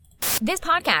This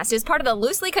podcast is part of the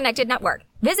Loosely Connected Network.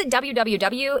 Visit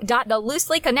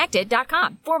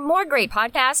www.thelooselyconnected.com for more great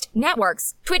podcast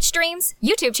networks, Twitch streams,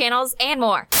 YouTube channels, and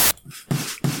more.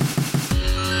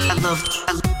 I love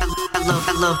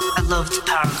the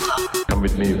Power Club. Come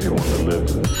with me if you want to live.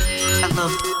 I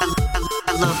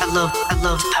love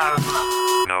the Power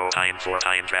Club. No time for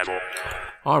time travel.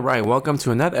 All right, welcome to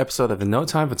another episode of the No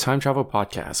Time for Time Travel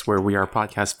podcast, where we are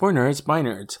podcast for nerds by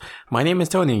nerds. My name is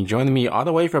Tony. Joining me all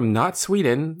the way from not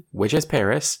Sweden, which is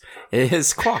Paris,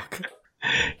 is Quack.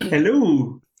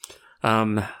 Hello.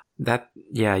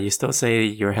 You still say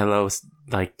your hellos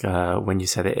like when you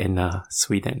said it in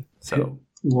Sweden. So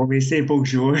You want me to say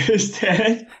bonjour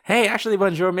instead? hey, actually,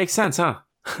 bonjour makes sense, huh?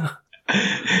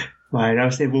 Fine, I'll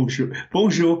say bonjour.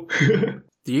 Bonjour.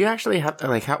 Do you actually have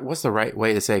what's the right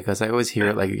way to say? Because I always hear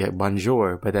it like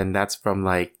bonjour, but then that's from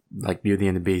like Beauty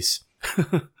and the Beast.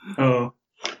 I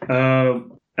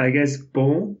guess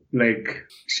bon, like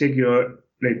shake your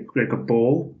like a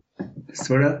bowl,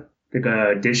 sort of like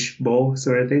a dish bowl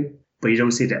sort of thing, but you don't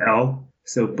see the L.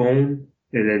 So bon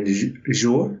and then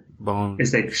jour. Bon.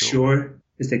 It's like sure.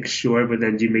 It's like sure, but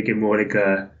then you make it more like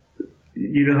a.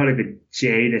 You know how like a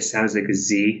J that sounds like a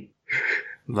Z.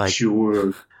 Like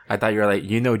sure. I thought you were like,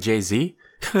 you know Jay-Z?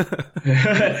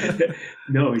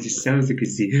 No, it just sounds like a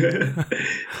Z.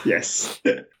 Yes.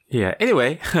 Yeah.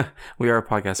 Anyway, we are a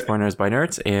podcast for nerds by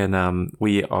nerds, and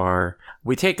we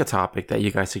take a topic that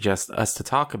you guys suggest us to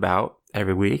talk about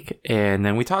every week, and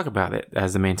then we talk about it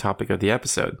as the main topic of the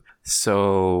episode.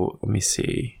 So let me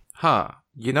see.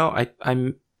 You know,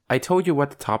 I told you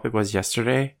what the topic was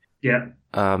yesterday. Yeah.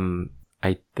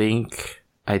 I think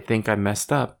I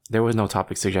messed up. There was no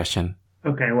topic suggestion.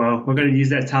 Okay, well, we're going to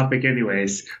use that topic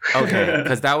anyways. Okay,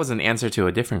 because that was an answer to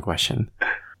a different question.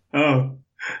 Oh.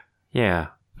 Yeah.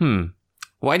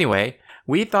 Well, anyway,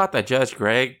 we thought that Judge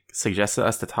Greg suggested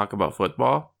us to talk about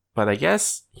football, but I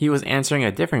guess he was answering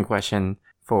a different question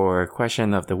for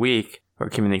question of the week, or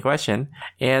community question.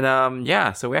 And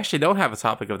so we actually don't have a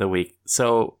topic of the week.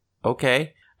 So,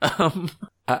 okay.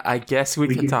 I guess we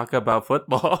can talk about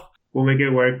football. We'll make it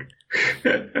work.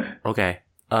 Okay.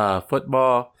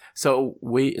 Football. So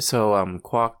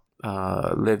Quack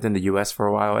lived in the U.S. for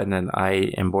a while, and then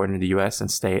I am born in the U.S.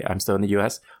 and I'm still in the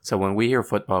U.S. So when we hear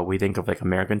football, we think of like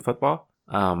American football.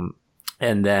 And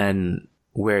then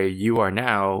where you are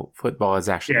now, football is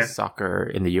actually soccer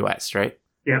in the U.S., right?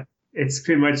 Yeah, it's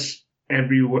pretty much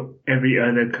every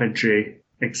other country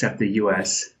except the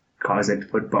U.S. calls it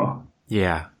football.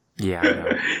 Yeah, I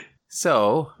know.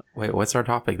 So wait, what's our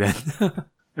topic then?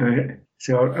 Okay.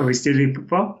 So are we still doing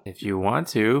football? If you want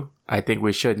to, I think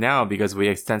we should now because we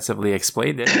extensively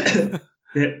explained it.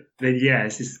 Then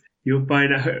yes, you'll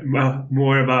find out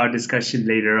more about our discussion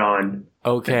later on.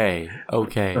 Okay.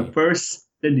 But first,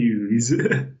 the news.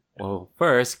 Well,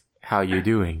 first, how you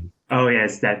doing? Oh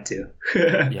yes, that too.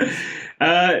 Yes.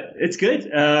 It's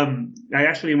good. I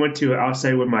actually went to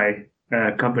outside with my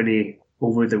company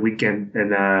over the weekend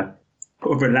and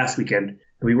over last weekend.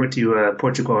 We went to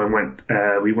Portugal and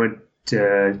we went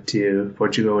to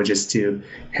Portugal just to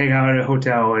hang out at a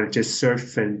hotel and just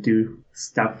surf and do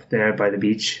stuff there by the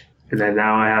beach. And then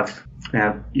now I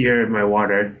have ear in my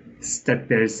water, stuck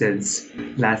there since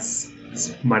last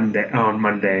Monday.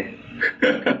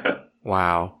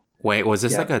 Wow. Wait, was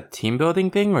this like a team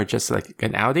building thing or just like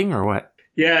an outing or what?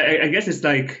 Yeah, I guess it's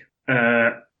like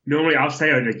normally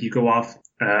offsite, or like you go off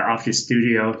your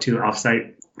studio to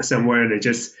offsite somewhere and it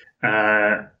just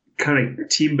kind of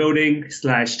team building /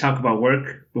 talk about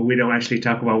work, but we don't actually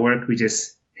talk about work. We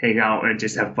just hang out and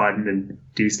just have fun and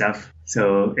do stuff.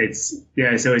 So it's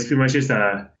pretty much just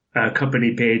a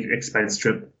company paid expense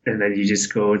trip, and then you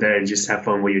just go there and just have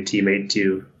fun with your teammate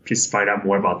to just find out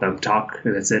more about them, talk,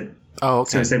 and that's it. Oh,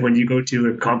 okay. So it's like when you go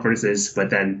to conferences,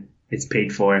 but then it's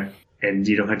paid for and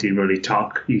you don't have to really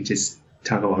talk. You just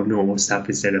talk about normal stuff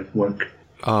instead of work.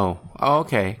 Oh,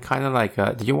 okay. Kind of like,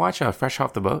 did you watch Fresh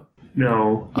Off the Boat?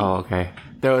 No. Oh, okay.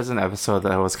 There was an episode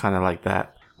that was kind of like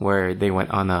that, where they went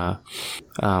on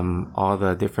all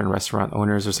the different restaurant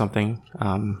owners or something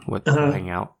with hang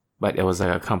out, but it was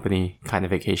like a company kind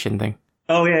of vacation thing.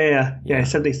 Oh yeah,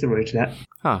 something similar to that.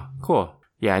 Huh, cool.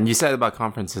 Yeah, and you said about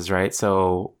conferences, right?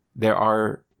 So there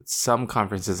are some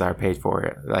conferences that are paid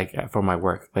for, like for my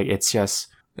work. Like it's just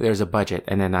there's a budget,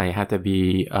 and then I have to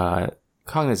be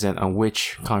cognizant on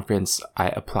which conference I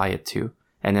apply it to.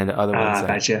 And then the other ones,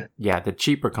 gotcha. The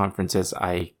cheaper conferences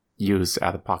I use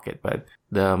out of pocket, but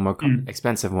the more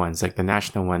expensive ones, like the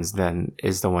national ones, then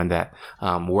is the one that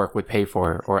work would pay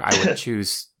for, or I would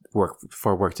choose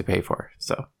work to pay for.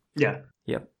 So yeah,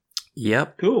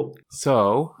 yep. Cool.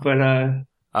 So, but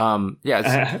go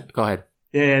ahead.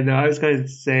 Yeah, no, I was going to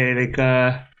say, like,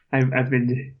 I've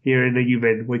been hearing that you've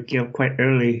been waking up quite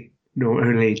early. No,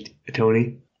 early,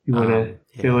 Tony. You want to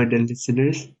fill in the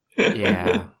listeners?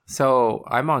 Yeah. So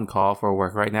I'm on call for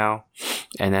work right now.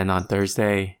 And then on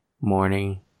Thursday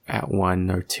morning at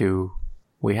 1 or 2,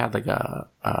 we had like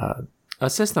a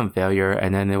system failure,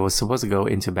 and then it was supposed to go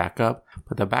into backup,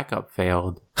 but the backup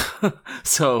failed.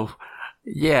 So,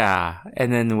 yeah.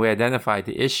 And then we identified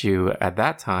the issue at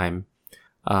that time.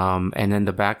 And then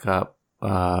the backup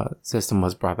system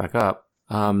was brought back up.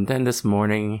 Then this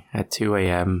morning at 2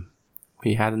 a.m.,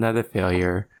 we had another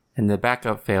failure, and the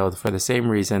backup failed for the same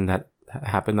reason that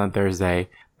happened on Thursday.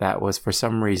 That was for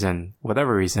some reason,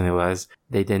 whatever reason it was,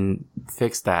 they didn't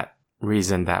fix that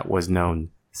reason that was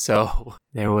known. So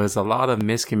there was a lot of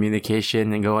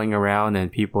miscommunication and going around,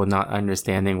 and people not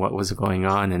understanding what was going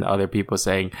on, and other people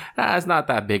saying, it's not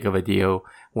that big of a deal,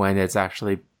 when it's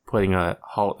actually putting a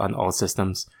halt on all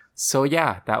systems. So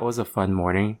yeah, that was a fun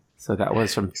morning. So that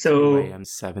was from 2 a.m.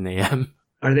 7 a.m.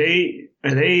 Are they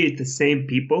the same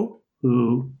people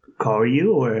who call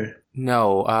you, or?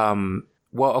 No,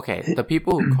 well, okay, the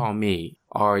people who call me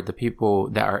are the people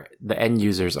that are the end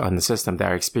users on the system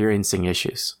that are experiencing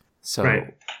issues. So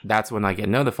that's when I get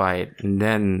notified, and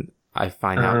then I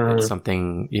find out it's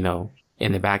something,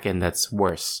 in the back end that's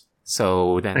worse.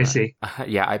 So then I see.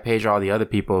 I page all the other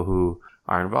people who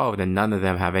are involved, and none of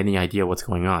them have any idea what's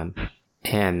going on.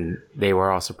 And they were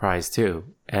all surprised too.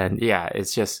 And yeah,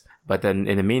 it's just, but then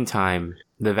in the meantime,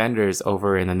 the vendors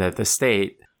over in the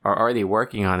state are already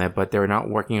working on it, but they're not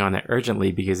working on it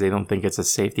urgently because they don't think it's a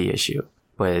safety issue.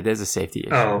 But it is a safety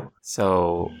issue. Oh.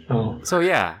 So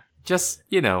yeah, just,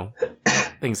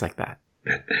 things like that.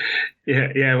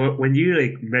 Yeah. When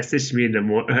you messaged me in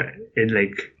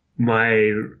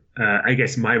my, I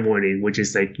guess my morning, which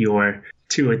is like your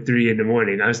 2 or 3 in the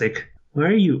morning, I was like, why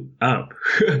are you up?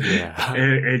 Yeah.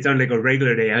 and it's on a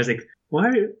regular day. I was like,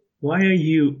 why are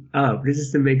you up? This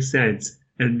doesn't make sense.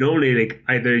 And normally,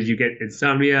 either you get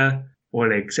insomnia or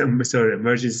some sort of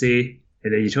emergency,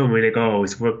 and then you told me oh,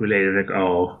 it's work related.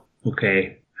 Oh,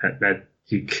 okay.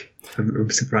 I'm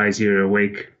surprised you're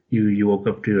awake. You woke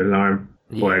up to an alarm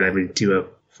or to a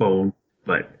phone,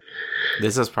 but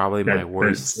this is probably my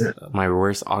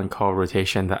worst on-call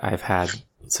rotation that I've had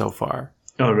so far.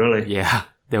 Oh, really? Yeah.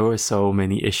 There were so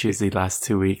many issues the last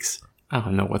 2 weeks. I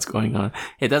don't know what's going on.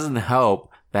 It doesn't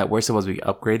help that we're supposed to be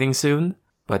upgrading soon,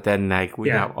 but then we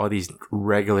have all these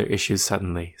regular issues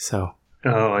suddenly. So.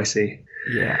 Oh, I see.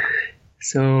 Yeah.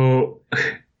 So,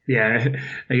 yeah,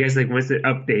 I guess once it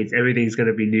updates, everything's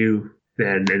gonna be new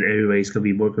then, and everybody's gonna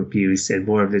be more confused, and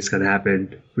more of it's gonna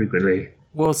happen frequently.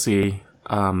 We'll see.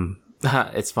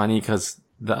 It's funny because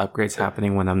the upgrade's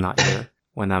happening when I'm not here.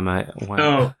 When I'm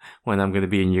going to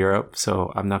be in Europe,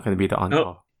 so I'm not going to be the on-call.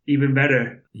 Oh, even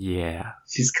better. Yeah.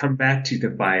 Just come back to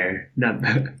the fire, not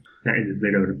in the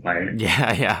middle of the fire.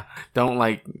 Yeah.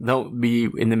 Don't be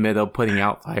in the middle putting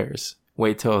out fires.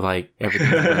 Wait till everything's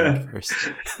burning first.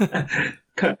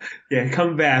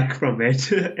 Come back from it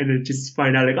and then just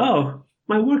find out oh,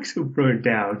 my work's burned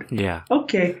down. Yeah.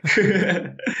 Okay.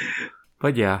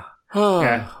 But yeah.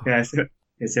 Yeah.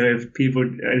 So if people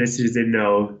listeners didn't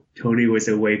know, Tony was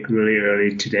awake really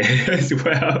early today as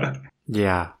well.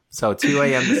 Yeah. So 2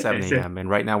 a.m. to 7 a.m. And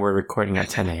right now we're recording at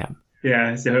 10 a.m.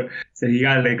 Yeah. So he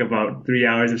got about 3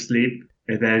 hours of sleep,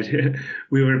 and then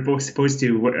we were supposed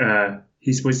to.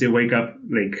 He's supposed to wake up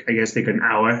I guess an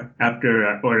hour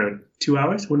after, or 2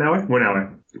 hours, 1 hour,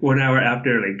 1 hour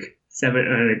after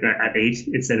 7 at 8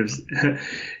 instead of. And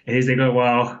he's oh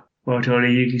well,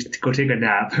 Tony, you just go take a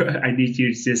nap. I need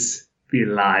you to just be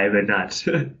alive and not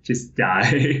just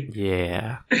die.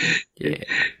 Yeah.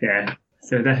 Yeah.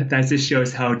 So that just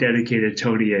shows how dedicated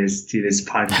Tony is to this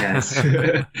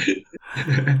podcast.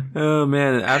 Oh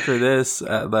man, after this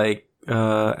at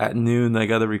noon I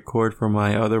gotta record for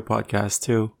my other podcast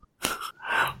too.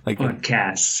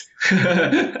 Podcasts.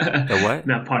 The what?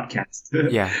 Not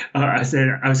podcast. Yeah. I said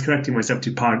I was correcting myself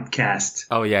to podcast.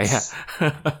 Oh yeah.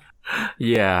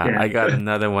 Yeah, I got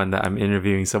another one that I'm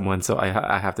interviewing someone, so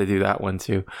I have to do that one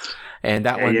too. And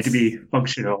that one you have to be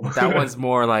functional. That one's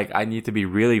more I need to be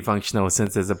really functional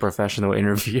since it's a professional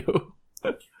interview.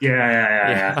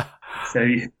 Yeah. So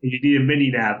you need a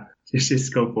mini nap.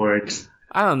 Just go for it.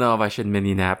 I don't know if I should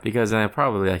mini nap because then I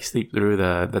probably sleep through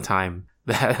the time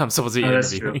that I'm supposed to be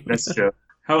interviewing. That's true.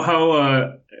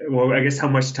 Well, I guess how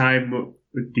much time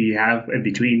do you have in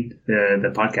between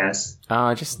the podcast?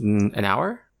 Just an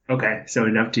hour. Okay, so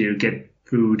enough to get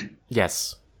food.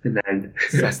 Yes. And then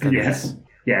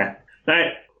yeah. All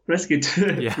right, that's good.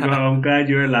 Yeah. Well, I'm glad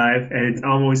you're alive, and it's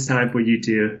almost time for you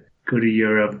to go to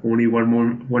Europe. Only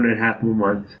 1.5 more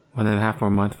month. 1.5 more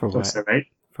months for what? That's all right.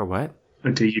 For what?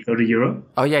 Until you go to Europe.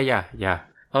 Oh, yeah.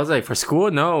 I was like, for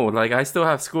school? No. Like, I still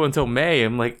have school until May.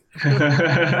 I'm like,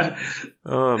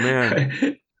 oh,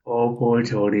 man. Oh, poor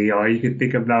Tony. All you can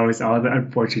think about is all the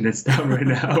unfortunate stuff right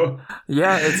now.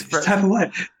 Yeah, It's time for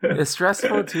what? it's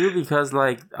stressful too because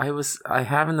like I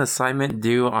have an assignment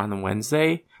due on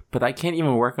Wednesday, but I can't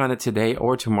even work on it today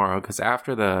or tomorrow because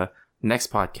after the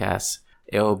next podcast,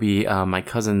 it'll be my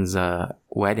cousin's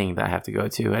wedding that I have to go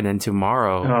to, and then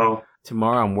tomorrow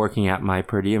I'm working at my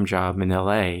per diem job in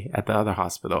LA at the other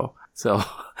hospital. So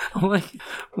I'm like,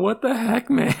 what the heck,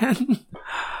 man?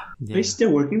 Are you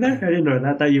still working there? I didn't know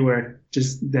that. I thought you were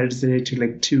just dedicated to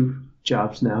like 2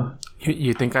 jobs now.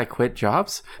 You think I quit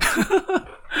jobs?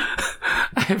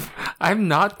 I've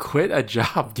not quit a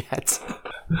job yet.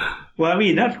 Well, I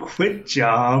mean, not quit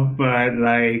job, but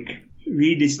like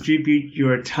redistribute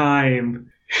your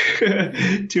time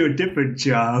to a different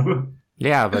job.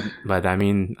 Yeah, but I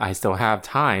mean, I still have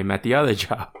time at the other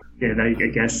job. Yeah, I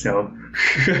guess so.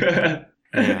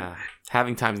 Yeah,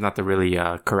 having time is not the really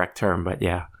correct term, but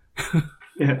yeah.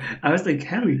 Yeah, I was like,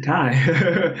 having time.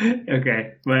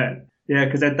 Okay, but yeah,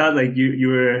 because I thought like you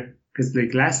were, because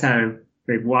like last time,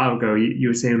 like a while ago, you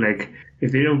were saying like,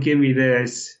 if they don't give me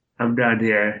this, I'm done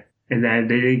here. And then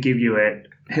they didn't give you it.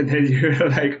 And then you're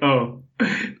like, oh,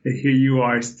 here you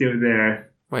are still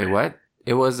there. Wait, what?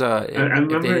 It was, if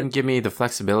they didn't give me the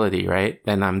flexibility, right?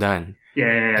 Then I'm done.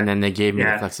 Yeah. And then they gave me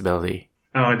the flexibility.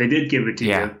 Oh, they did give it to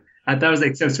you. I thought it was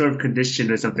like some sort of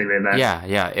condition or something like that.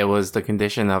 Yeah. It was the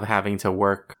condition of having to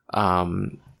work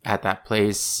at that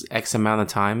place X amount of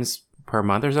times per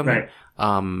month or something. Right.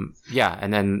 Yeah,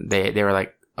 and then they were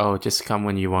like, oh, just come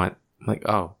when you want. I'm like,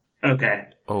 oh. Okay.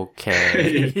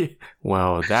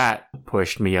 Well, that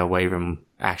pushed me away from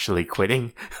actually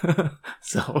quitting.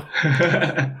 So,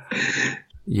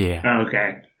 yeah.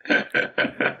 Okay.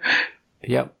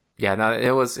 Yep. Yeah, no,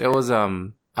 it was, I was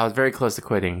very close to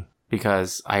quitting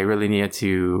because I really needed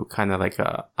to kind of like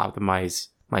optimize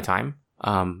my time.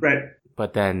 Right.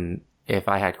 But then if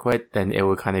I had quit, then it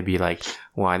would kind of be like,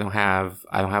 well, I don't have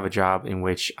a job in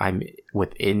which I'm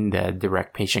within the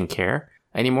direct patient care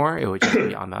anymore. It would just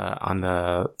be on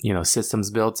the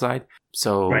systems build side.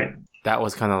 So that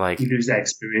was kind of like, you lose that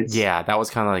experience. Yeah, that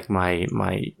was kind of like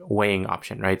my weighing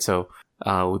option, right? So,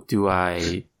 do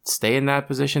I stay in that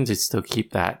position to still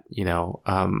keep that,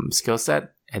 skill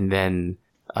set and then,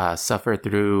 suffer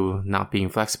through not being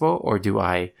flexible, or do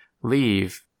I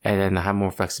leave and then have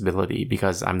more flexibility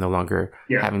because I'm no longer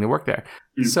having to work there?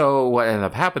 Mm. So what ended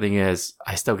up happening is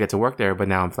I still get to work there, but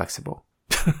now I'm flexible.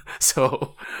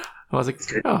 So I was like,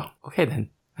 oh, okay then.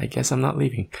 I guess I'm not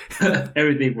leaving.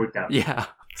 Everything worked out. Yeah.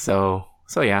 So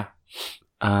yeah.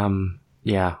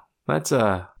 Yeah. Let's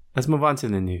move on to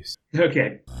the news.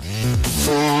 Okay.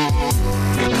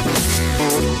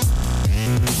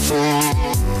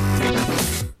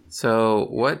 So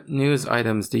what news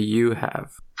items do you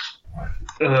have?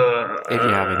 If you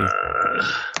have any. I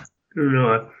don't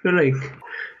know. I feel like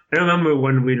I remember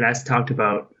when we last talked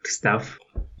about stuff.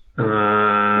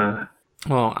 Well,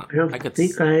 I could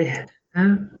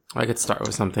start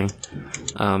with something.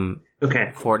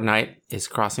 Okay. Fortnite is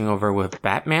crossing over with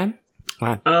Batman.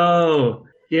 What? Oh,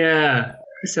 yeah.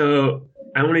 So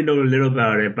I only know a little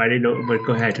about it, but I didn't know. But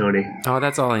go ahead, Tony. Oh,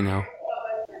 that's all I know.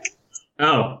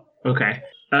 Oh, okay.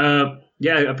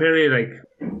 Yeah. Apparently, like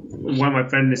one of my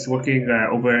friends is working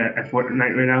over at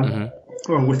Fortnite right now,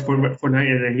 Mm-hmm. or with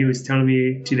Fortnite, and he was telling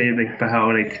me today like about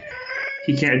how like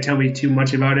he can't tell me too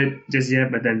much about it just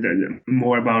yet, but then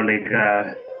more about like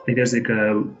there's like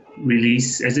a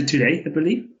release. Is it today? I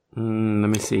believe. Let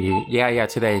me see. Yeah,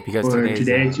 today because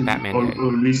today is Batman Day.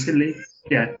 Or recently.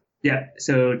 Yeah.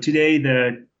 So today,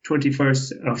 the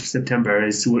 21st of September,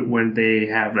 is when they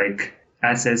have like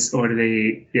assets or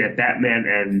Batman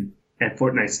and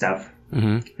Fortnite stuff.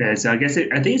 Mm-hmm. And so I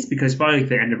think it's because probably like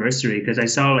the anniversary, because I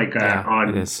saw like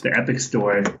on the Epic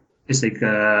Store, it's like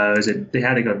they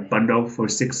had like a bundle for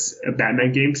 6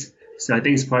 Batman games. So I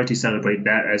think it's probably to celebrate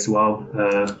that as well.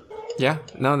 Yeah,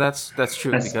 no, that's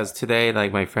true because today,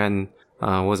 like my friend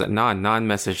Non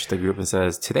messaged the group and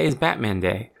says today's Batman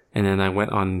Day, and then I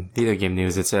went on video game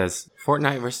news. It says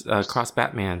Fortnite versus Cross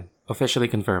Batman officially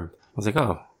confirmed. I was like,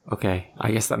 oh, okay,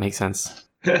 I guess that makes sense.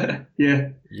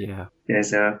 Yeah.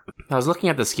 So I was looking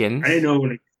at the skins. I didn't know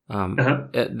like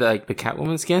the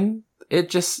Catwoman skin. It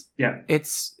just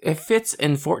it fits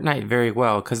in Fortnite very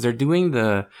well because they're doing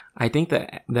the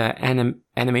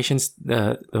animations,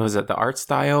 the art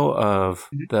style of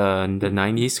the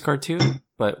 90s cartoon,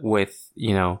 but with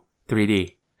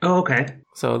 3D. Oh, okay.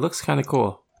 So it looks kind of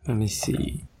cool. Let me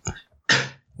see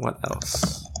what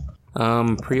else.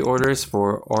 Pre-orders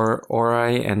for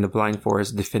Ori and the Blind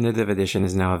Forest Definitive Edition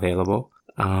is now available.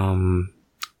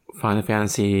 Final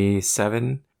Fantasy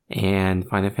VII and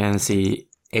Final Fantasy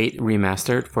VIII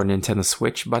Remastered for Nintendo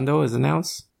Switch bundle is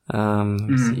announced.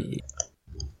 Let's see.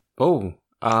 Oh,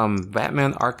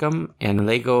 Batman Arkham and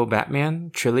Lego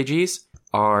Batman trilogies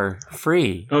are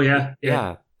free. Oh yeah.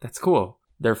 Yeah, that's cool.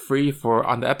 They're free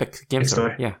on the Epic Game Store.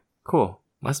 Store. Yeah, cool.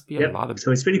 Must be a lot of.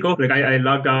 So it's pretty cool. Like I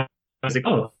logged on. I was like,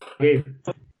 oh, okay.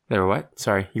 They were what?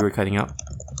 Sorry, you were cutting out.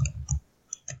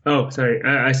 Oh, sorry.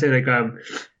 I said like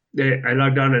I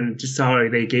logged on and just saw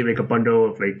like they gave like a bundle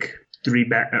of like 3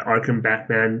 Arkham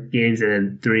Batman games and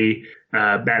then 3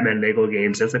 Batman Lego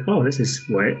games. I was like, oh, this is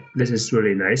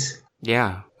really nice.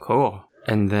 Yeah, cool.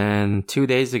 And then 2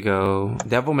 days ago,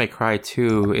 Devil May Cry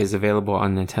 2 is available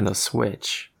on Nintendo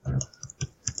Switch.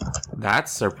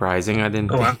 That's surprising. I didn't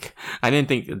think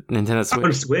Nintendo Switch.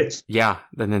 On Switch. Yeah,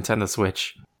 the Nintendo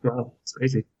Switch. Wow, it's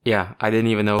crazy. Yeah, I didn't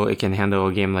even know it can handle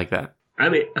a game like that. I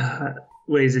mean,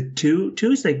 wait, is it 2?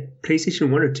 2 is like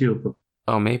PlayStation 1 or 2?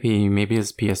 Oh, maybe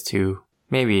it's PS2.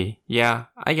 Maybe. Yeah,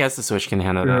 I guess the Switch can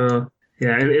handle that.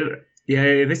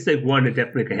 If it's like 1, it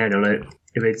definitely can handle it.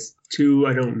 If it's 2,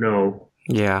 I don't know.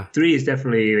 Yeah. 3 is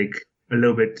definitely like a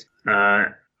little bit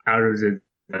out of the.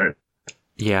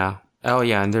 Yeah. Oh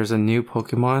yeah, and there's a new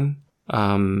Pokemon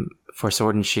for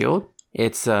Sword and Shield.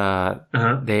 It's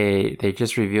they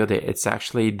just revealed it. It's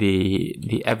actually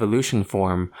the evolution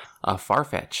form of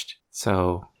Farfetch'd.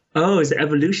 So it's the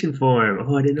evolution form.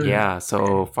 Oh, I didn't know. Yeah,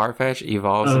 so Farfetch'd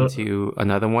evolves into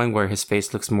another one where his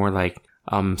face looks more like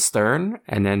stern,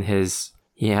 and then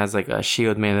he has like a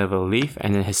shield made of a leaf,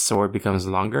 and then his sword becomes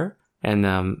longer, and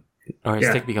or his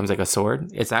stick becomes like a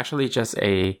sword. It's actually just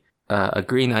a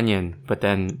green onion, but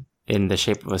then in the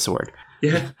shape of a sword.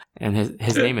 Yeah. And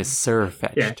his name is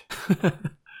Surfetch'd. Yeah.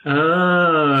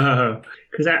 Oh,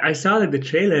 because I saw like the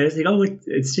trailer. It's like, oh,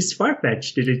 it's just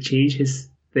Farfetch'd. Did it change his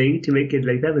thing to make it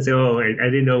like that? I was like, oh, I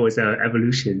didn't know it was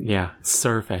evolution. Yeah,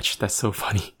 Surfetch'd. That's so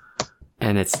funny.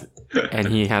 And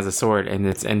he has a sword, and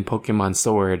it's in Pokemon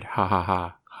Sword. Ha ha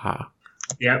ha ha.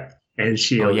 Yep, and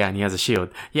shield. Oh yeah, and he has a shield.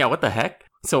 Yeah, what the heck?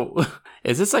 So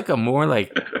is this like a more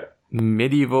like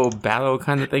medieval battle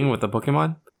kind of thing with the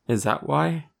Pokemon? Is that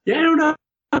why? Yeah, I don't know.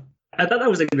 I thought that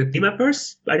was like the theme at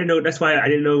first. I didn't know. That's why I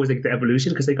didn't know it was like the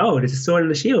evolution, because like, oh, there's a sword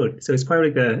and a shield, so it's part of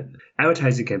like the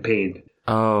advertising campaign.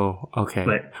 Oh, okay.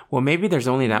 Well, maybe there's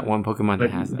only that one Pokemon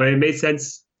that has that. But it made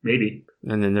sense, maybe.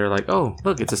 And then they're like, oh,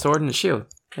 look, it's a sword and a shield,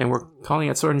 and we're calling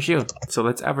it Sword and Shield, so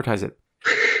let's advertise it.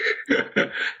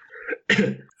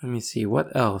 Let me see,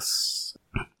 what else?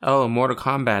 Oh, Mortal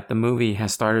Kombat, the movie,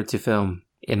 has started to film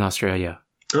in Australia.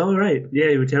 Oh, right. Yeah,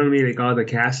 you were telling me like all the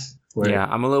cast. Yeah,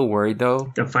 I'm a little worried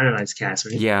though. The finalized cast,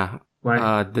 right? Yeah.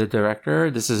 Why? The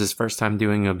director, this is his first time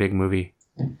doing a big movie.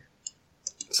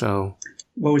 So.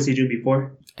 What was he doing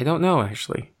before? I don't know,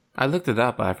 actually. I looked it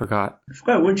up, but I forgot.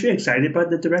 Weren't you excited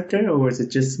about the director, or was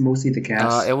it just mostly the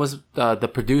cast? It was the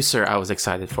producer I was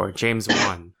excited for, James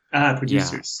Wan.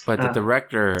 Producers. Yeah, but the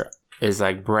director is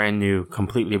like brand new,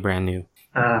 completely brand new.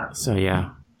 So yeah.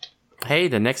 Hey,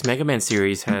 the next Mega Man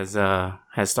series has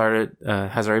started.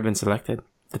 Has already been selected.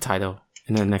 The title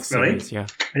in the next series. Yeah.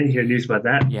 I didn't hear news about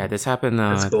that. Yeah, this happened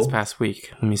this past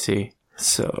week. Let me see.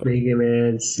 So Mega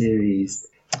Man series.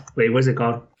 Wait, what's it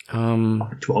called?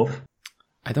 12.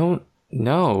 I don't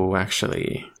know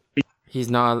actually. He's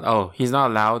not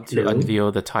allowed to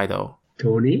unveil the title.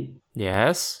 Tony?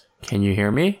 Yes. Can you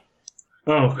hear me?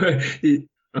 Oh,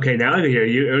 okay. Now I can hear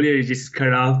you. Earlier you just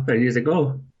cut off, and you was like,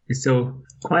 "Oh, it's so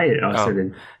quiet all of a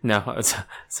sudden." No,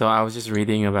 so I was just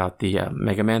reading about the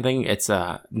Mega Man thing. It's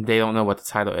they don't know what the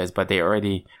title is, but they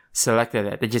already selected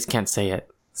it. They just can't say it.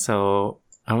 So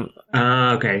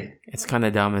okay. It's kind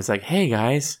of dumb. It's like, hey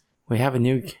guys, we have a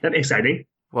new. That's exciting.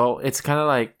 Well, it's kind of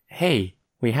like, hey,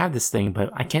 we have this thing, but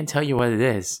I can't tell you what it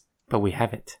is, but we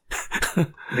have it.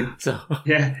 So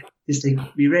yeah, just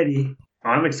like be ready. Oh,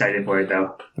 I'm excited for it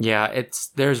though. Yeah,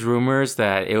 there's rumors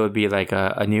that it would be like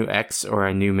a new X or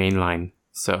a new mainline.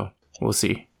 So we'll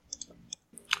see.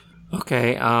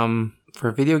 Okay,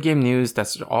 for video game news,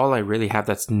 that's all I really have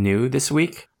that's new this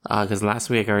week. Because last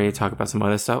week I already talked about some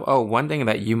other stuff. Oh, one thing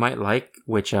that you might like,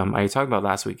 which I talked about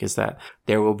last week, is that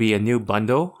there will be a new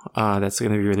bundle that's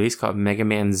going to be released called Mega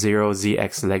Man Zero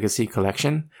ZX Legacy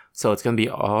Collection. So it's going to be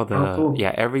all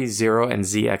the every Zero and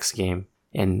ZX game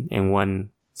in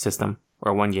one system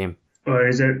or one game. Or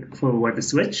is it for what, the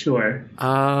Switch or?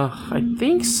 I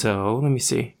think so. Let me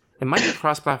see. It might be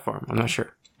cross-platform. I'm not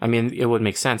sure. I mean, it would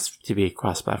make sense to be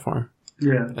cross-platform.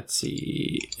 Yeah. Let's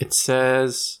see. It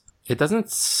says. It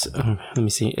doesn't. Let me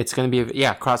see. It's going to be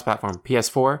cross-platform: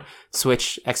 PS4,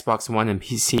 Switch, Xbox One, and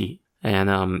PC.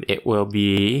 And it will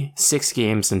be 6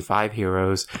 games and 5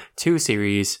 heroes, 2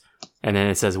 series, and then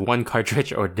it says 1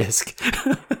 cartridge or disc.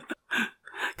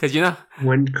 Because,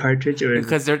 1 cartridge or...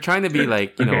 Because they're trying to be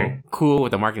like, Okay. cool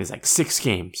with the marketing. It's like 6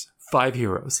 games, 5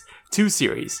 heroes, 2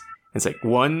 series. It's like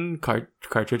 1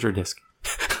 cartridge or disc.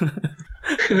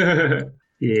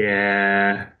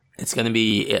 Yeah. It's going to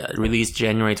be released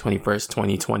January 21st,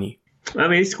 2020. I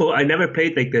mean, it's cool. I never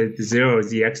played like the Zero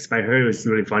ZX, but I heard it was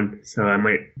really fun, so I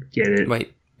might get it.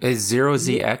 Wait, is Zero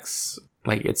ZX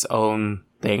like its own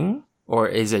thing? Or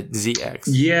is it ZX?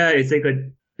 Yeah, it's like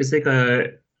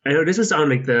a. I know this was on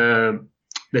like the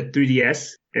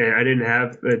 3DS, and I didn't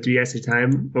have a 3DS at the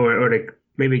time, or like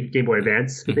maybe Game Boy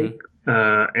Advance, I think.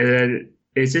 And then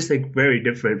it's just like very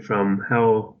different from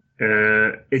how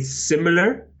it's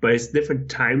similar, but it's different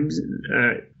times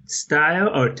style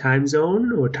or time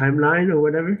zone or timeline or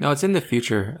whatever. No, it's in the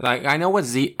future. Like I know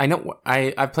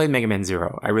I played Mega Man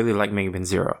Zero. I really like Mega Man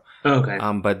Zero. Okay.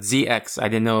 But ZX, I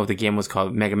didn't know if the game was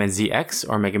called Mega Man ZX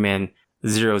or Mega Man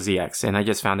Zero ZX, and I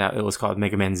just found out it was called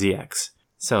Mega Man ZX.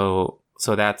 So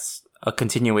that's a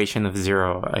continuation of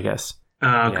Zero, I guess.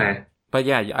 Okay. Yeah. But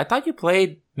yeah, I thought you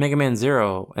played Mega Man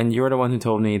Zero, and you were the one who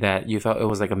told me that you thought it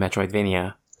was like a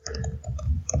Metroidvania.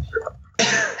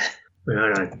 Wait,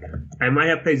 hold on. I might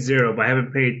have played Zero, but I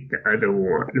haven't played the other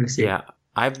one. Let me see. Yeah,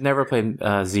 I've never played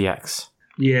ZX.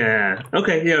 Yeah.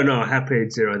 Okay. Yeah. No, I have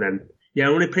played Zero then. Yeah,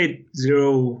 I only played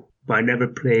Zero, but I never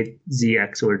played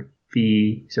ZX or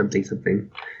V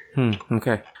something.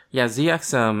 Okay. Yeah,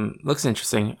 ZX looks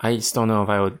interesting. I just don't know if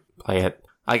I would play it.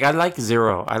 Like I like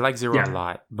Zero. I like Zero a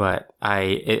lot, but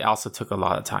it also took a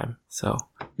lot of time. So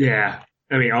yeah.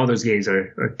 I mean, all those games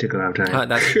took a lot of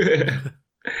time.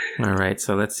 All right,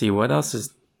 so let's see what else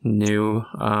is new.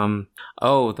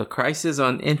 The Crisis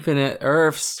on Infinite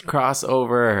Earths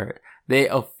crossover. They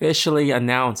officially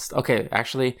announced. Okay,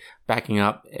 actually, backing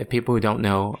up, if people who don't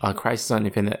know, Crisis on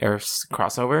Infinite Earths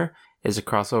crossover is a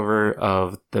crossover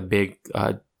of the big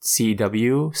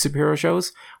CW superhero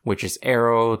shows, which is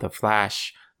Arrow, The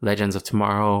Flash, Legends of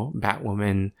Tomorrow,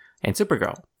 Batwoman, and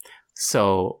Supergirl.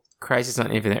 So Crisis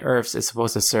on Infinite Earths is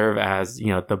supposed to serve as,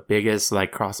 the biggest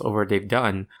like crossover they've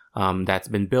done. That's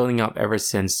been building up ever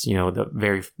since, the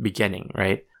very beginning,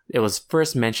 right? It was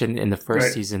first mentioned in the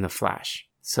first season of Flash.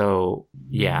 So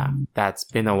yeah, that's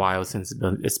been a while since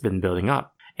it's been building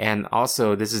up. And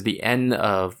also this is the end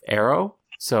of Arrow.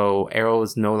 So Arrow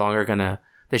is no longer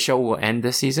the show will end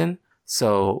this season.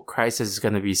 So Crisis is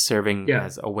going to be serving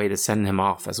as a way to send him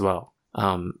off as well.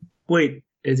 Wait,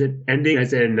 is it ending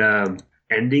as in,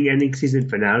 ending season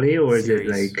finale, or series.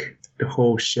 Is it like the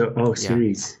whole show? Oh,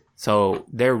 series. So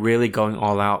they're really going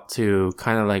all out to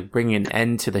kind of like bring an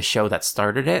end to the show that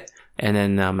started it, and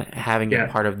then having it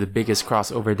part of the biggest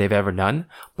crossover they've ever done.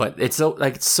 But it's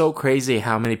so crazy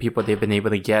how many people they've been able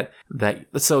to get.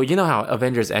 So you know how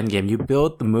Avengers Endgame, you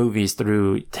build the movies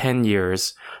through 10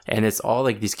 years, and it's all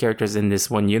like these characters in this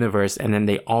one universe, and then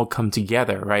they all come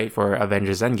together, right, for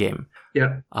Avengers Endgame.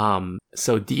 Yeah.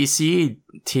 So DC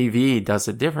TV does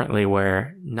it differently,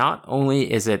 where not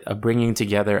only is it a bringing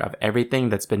together of everything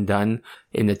that's been done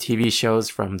in the TV shows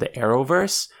from the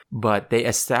Arrowverse, but they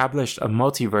established a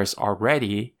multiverse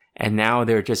already, and now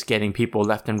they're just getting people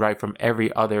left and right from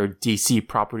every other DC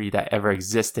property that ever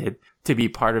existed to be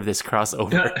part of this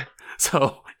crossover.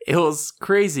 So it was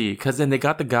crazy, because then they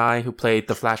got the guy who played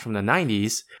the Flash from the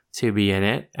 90s to be in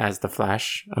it as the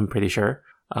Flash, I'm pretty sure.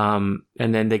 And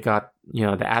then they got,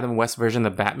 the Adam West version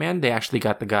of Batman. They actually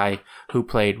got the guy who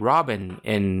played Robin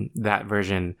in that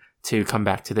version to come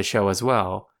back to the show as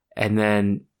well. And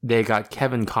then they got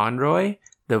Kevin Conroy,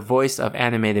 the voice of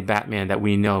animated Batman that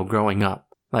we know growing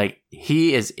up. Like,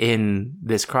 he is in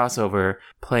this crossover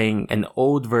playing an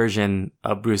old version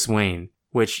of Bruce Wayne,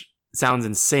 which sounds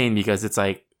insane because it's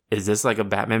like, is this like a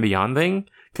Batman Beyond thing?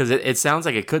 Because it sounds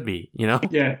like it could be,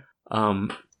 Yeah.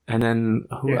 And then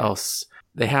who else?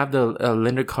 They have the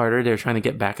Linda Carter. They're trying to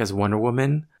get back as Wonder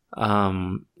Woman.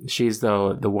 She's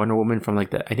the Wonder Woman from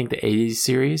like the 80s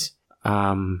series.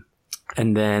 And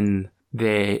then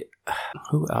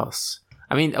who else?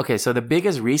 I mean, okay, so the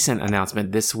biggest recent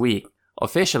announcement this week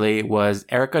officially was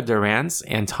Erica Durance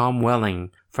and Tom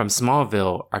Welling from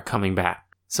Smallville are coming back.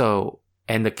 So,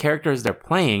 and the characters they're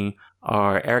playing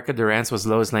are Erica Durance was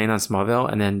Lois Lane on Smallville,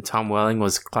 and then Tom Welling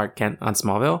was Clark Kent on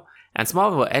Smallville. And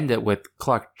Smallville ended with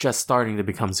Clark just starting to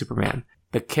become Superman.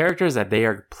 The characters that they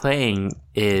are playing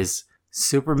is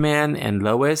Superman and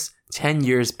Lois 10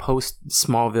 years post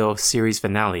Smallville series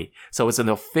finale. So it's an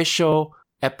official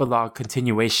epilogue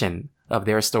continuation of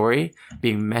their story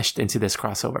being meshed into this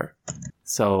crossover.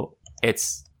 So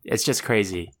it's just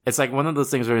crazy. It's like one of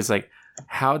those things where it's like,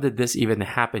 how did this even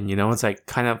happen? You know, it's like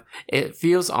kind of, it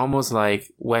feels almost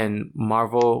like when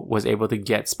Marvel was able to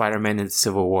get Spider-Man into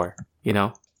Civil War, you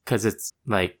know, because it's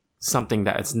like something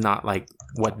that it's not like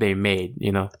what they made,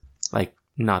 you know, like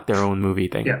not their own movie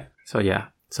thing. Yeah. So yeah.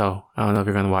 So I don't know if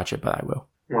you're going to watch it, but I will.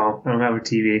 Well, I don't have a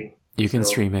TV. You can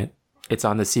stream it. It's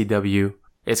on the CW.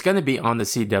 It's going to be on the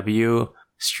CW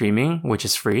streaming, which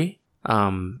is free.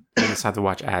 You just have to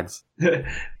watch ads. The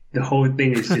whole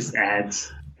thing is just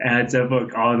ads. Ads of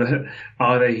like all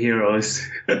the heroes.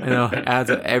 I know, ads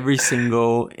of every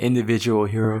single individual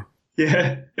hero.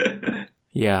 Yeah.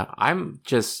 Yeah, I'm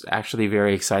just actually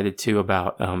very excited too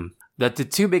about the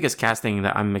two biggest casting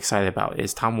that I'm excited about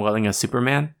is Tom Welling as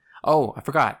Superman. Oh, I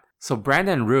forgot. So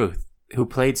Brandon Routh, who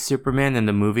played Superman in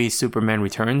the movie Superman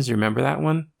Returns, you remember that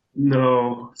one?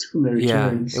 No, Superman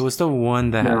Returns. Yeah, it was the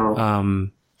one that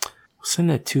was in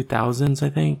the 2000s, I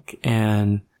think,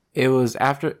 and it was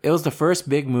the first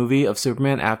big movie of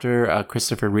Superman after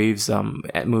Christopher Reeve's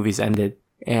movies ended,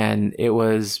 and it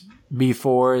was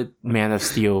before Man of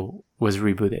Steel was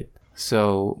rebooted.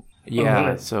 So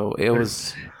yeah, so it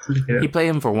was. He played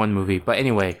him for one movie, but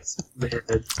anyway,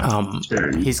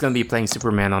 he's gonna be playing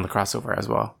Superman on the crossover as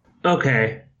well.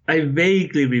 Okay, I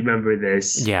vaguely remember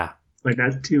this. Yeah, but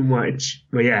not too much.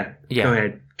 But yeah. Go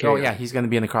ahead. Yeah, he's gonna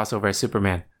be in the crossover as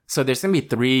Superman. So there's gonna be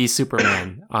 3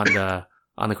 Superman on the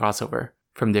crossover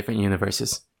from different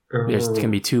universes. There's gonna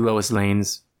be 2 Lois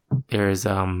Lanes. There's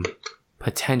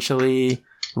potentially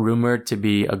rumored to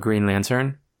be a Green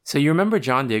Lantern. So you remember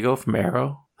John Diggle from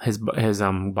Arrow, his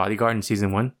bodyguard in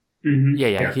season 1? Mm-hmm.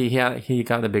 Yeah. He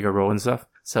got a bigger role and stuff.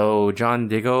 So John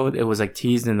Diggle, it was like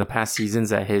teased in the past seasons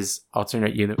that his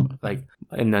alternate like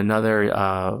in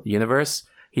another universe,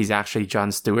 he's actually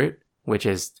John Stewart, which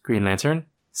is Green Lantern.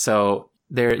 So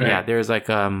there's like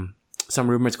some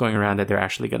rumors going around that they're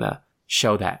actually gonna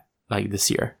show that like this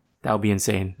year. That would be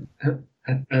insane.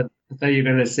 I thought you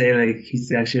were gonna say like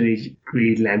he's actually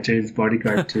Green Lantern's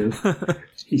bodyguard too.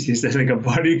 He's just like a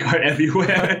bodyguard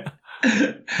everywhere.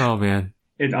 Oh man.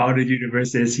 In all the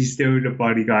universes, he's still the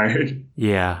bodyguard.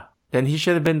 Yeah. Then he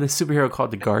should have been the superhero called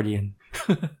the Guardian.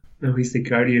 No, he's the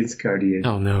Guardian's Guardian.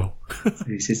 Oh no. So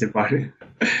he's just a body.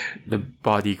 The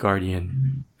Body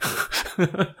Guardian.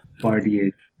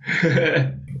 Guardian.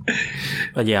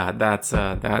 But yeah, that's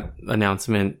that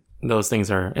announcement. Those things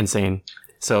are insane.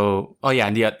 So,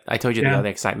 and I told you the other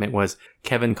excitement was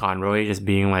Kevin Conroy just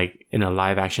being like in a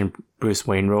live action Bruce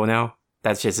Wayne role now.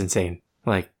 That's just insane.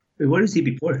 Like, wait, what is he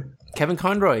before? Kevin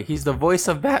Conroy, he's the voice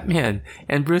of Batman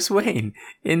and Bruce Wayne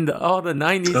in all the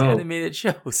 90s animated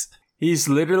shows. He's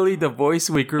literally the voice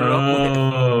we grew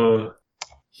up with.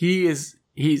 He's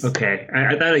okay.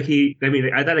 I thought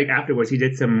like afterwards he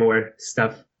did some more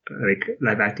stuff, like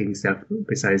live acting stuff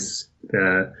besides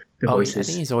the voices. I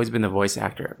think he's always been the voice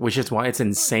actor, which is why it's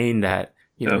insane that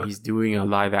he's doing a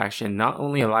live action, not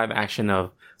only a live action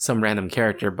of some random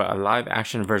character, but a live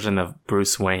action version of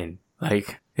Bruce Wayne.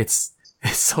 Like it's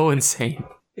so insane.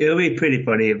 It'll be pretty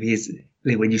funny if he's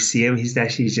like when you see him, he's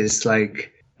actually just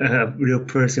like a real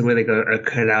person with like a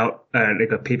cutout,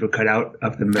 like a paper cutout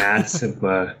of the mask of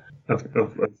the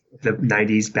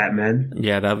 90s Batman.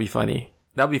 Yeah, that'd be funny.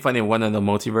 That'd be funny. One of the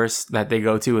multiverse that they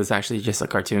go to is actually just a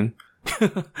cartoon.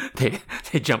 they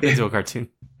jump into a cartoon.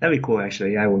 That'd be cool,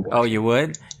 actually. I would. Oh, you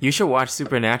would? You should watch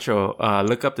Supernatural.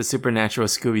 Look up the Supernatural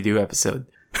Scooby-Doo episode.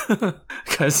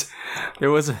 Because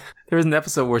there was an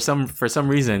episode where for some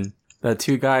reason the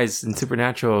 2 guys in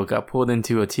Supernatural got pulled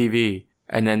into a TV,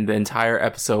 and then the entire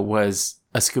episode was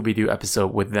a Scooby-Doo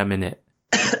episode with them in it.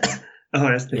 Oh,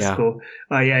 that's cool.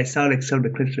 Oh yeah, I saw like some of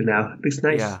the clips for now. It's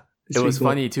nice. Yeah, it was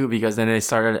funny too because then they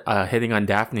started hitting on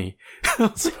Daphne. I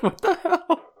was like, what the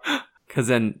hell? Because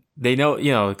then they know,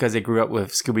 because they grew up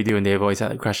with Scooby-Doo and they've always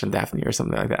had a crush on Daphne or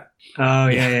something like that. Oh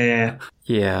yeah.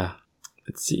 Yeah.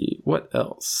 Let's see what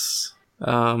else.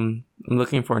 I'm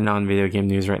looking for non-video game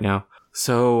news right now.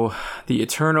 So the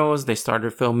Eternals, they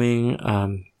started filming.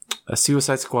 A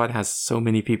Suicide Squad has so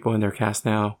many people in their cast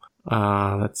now.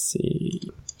 Let's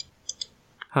see.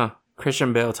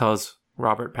 Christian Bale tells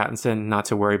Robert Pattinson not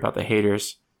to worry about the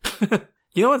haters.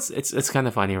 You know, it's kind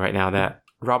of funny right now that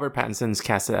Robert Pattinson's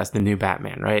casted as the new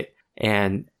Batman, right?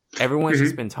 And everyone's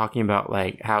just been talking about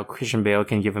like how Christian Bale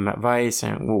can give him advice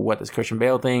and what does Christian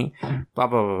Bale think, blah blah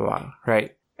blah blah,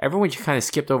 right? Everyone just kind of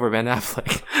skipped over Ben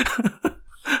Affleck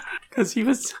because he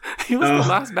was the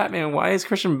last Batman. Why is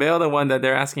Christian Bale the one that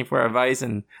they're asking for advice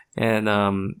and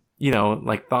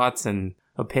like thoughts and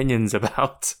opinions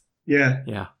about?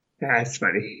 Yeah. That's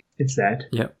funny. It's sad.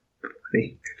 Yep.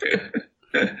 Funny.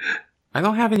 I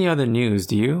don't have any other news.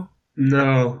 Do you?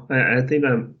 No, I think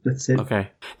that's it. Okay.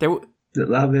 A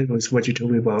lot of it was what you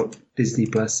told me about Disney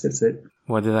Plus. That's it.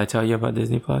 What did I tell you about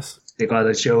Disney Plus? Like all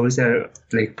the shows that,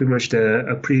 like pretty much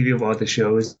a preview of all the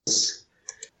shows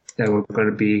that were going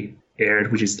to be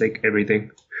aired, which is like everything.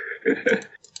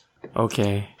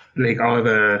 Okay. Like all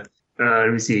the, let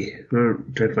me see.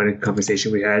 I'm trying to find a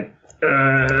conversation we had.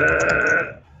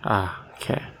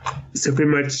 Okay. So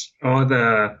pretty much all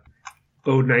the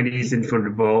old 90s in front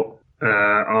of the vault,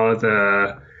 all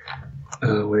the,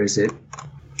 where is it?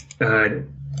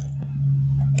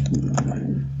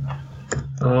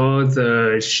 All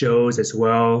the shows as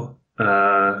well,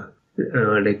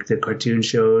 like the cartoon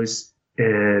shows,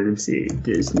 and let's see,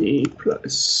 Disney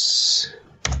Plus.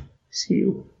 See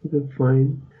what we can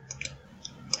find.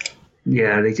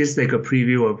 Yeah, like just like a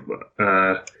preview of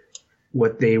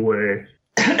what they were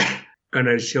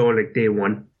gonna show on like day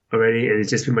one already, and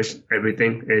it's just pretty much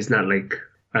everything. And it's not like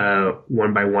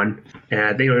one by one. And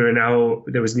I think right now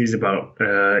there was news about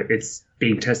it's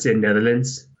being tested in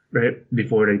Netherlands, right?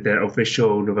 Before like the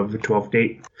official November 12th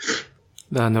date.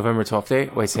 The November 12th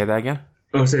date? Wait, say that again?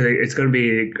 Oh, so like, it's gonna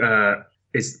be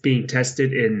it's being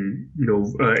tested in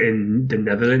the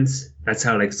Netherlands. That's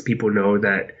how like people know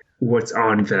that what's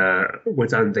on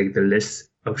like the list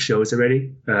of shows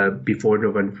already before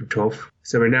November 12th.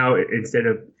 So right now, instead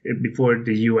of before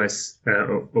the US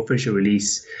official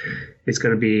release, it's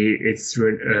already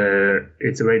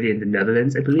in the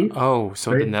Netherlands, I believe. Oh,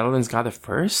 so right? The Netherlands got it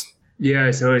first?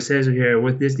 Yeah, so it says here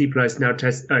with Disney Plus now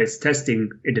it's testing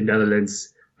in the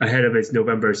Netherlands ahead of its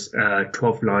November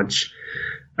 12th launch.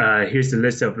 Here's the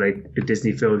list of like the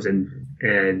Disney films and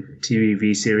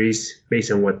TV series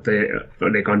based on what they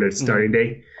like on the starting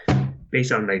day,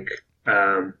 based on like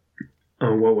on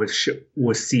what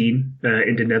was seen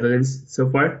in the Netherlands so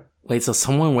far. Wait, so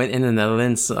someone went in the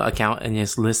Netherlands account and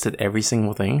just listed every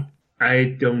single thing?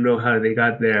 I don't know how they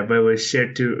got there, but it was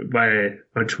shared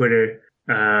on Twitter.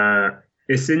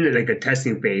 It's in like a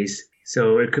testing phase,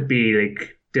 so it could be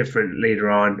like different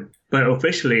later on. But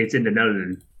officially, it's in the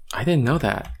Netherlands. I didn't know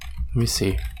that. Let me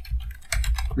see.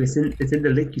 It's in the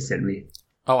link you sent me.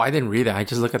 Oh, I didn't read it. I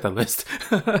just look at the list.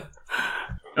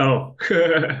 Oh.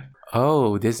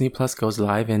 Oh, Disney Plus goes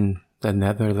live in the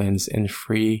Netherlands in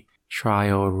free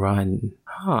trial run.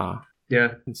 Huh.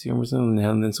 Yeah. Consumers in the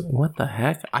Netherlands. What the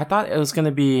heck? I thought it was going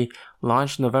to be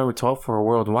launched November 12th for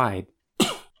worldwide.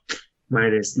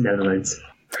 Minus Netherlands.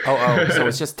 Oh, so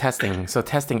it's just testing. So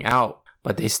testing out,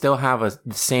 but they still have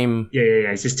the same...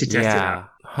 Yeah. It's just to test it out.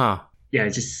 Huh. Yeah,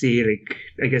 just see, like,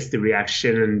 I guess the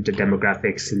reaction and the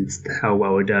demographics and how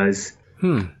well it does.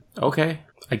 Okay.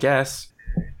 I guess.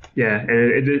 Yeah,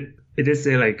 and it did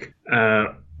say, like,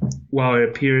 while it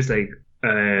appears like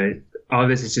all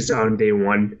this is just on day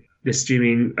one, the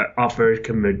streaming offer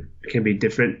can be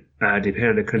different depending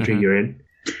on the country you're in.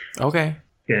 Okay.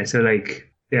 Yeah, so like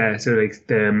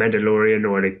the Mandalorian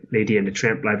or like Lady and the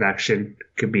Tramp live action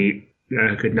could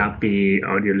not be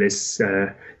on your list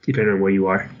depending on where you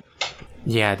are.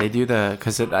 Yeah, they do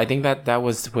because I think that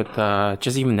was with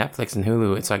just even Netflix and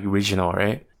Hulu. It's like regional,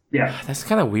 right? Yeah. That's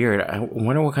kind of weird. I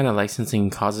wonder what kind of licensing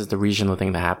causes the regional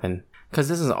thing to happen. Because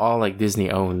this is all like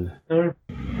Disney owned.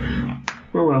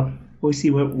 Well, we'll see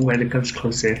when it comes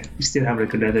closer. We still have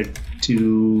like another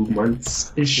 2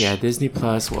 months-ish. Yeah, Disney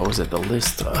Plus, what was it? The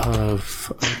list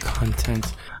of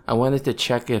content. I wanted to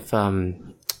check if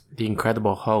The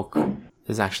Incredible Hulk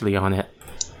is actually on it.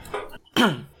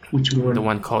 Which one? The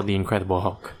one called The Incredible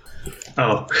Hulk.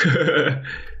 Oh.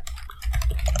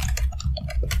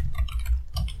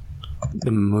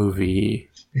 The movie.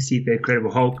 I see The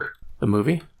Incredible Hulk. The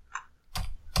movie?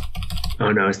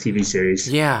 Oh no, it's TV series.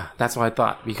 Yeah, that's what I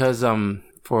thought. Because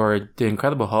for The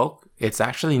Incredible Hulk, it's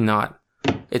actually not...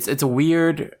 It's a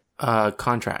weird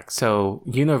contract. So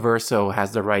Universal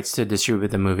has the rights to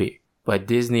distribute the movie. But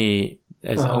Disney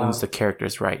owns the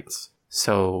character's rights.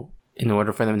 So in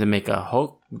order for them to make a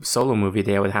Hulk solo movie,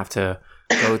 they would have to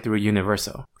go through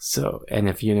Universal. So, and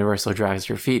if Universal drags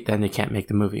your feet, then they can't make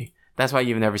the movie. That's why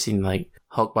you've never seen like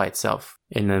Hulk by itself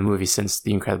in a movie since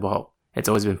The Incredible Hulk. It's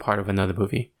always been part of another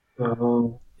movie.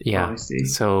 Oh, yeah. I see.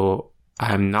 So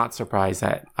I'm not surprised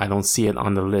that I don't see it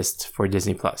on the list for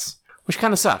Disney Plus, which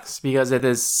kind of sucks because it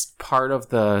is part of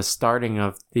the starting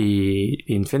of the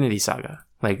Infinity Saga,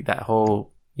 like that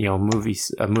whole movie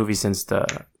since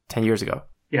 10 years ago.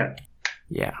 Yeah.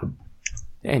 Yeah.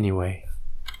 Anyway,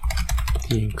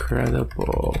 The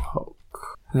Incredible Hulk.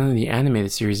 The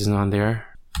animated series is on there.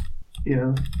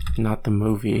 Yeah. Not the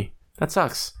movie. That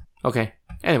sucks. Okay.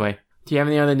 Anyway, do you have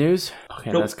any other news?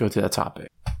 Okay, Nope. Let's go to the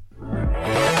topic.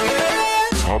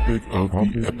 Topic of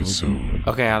the episode.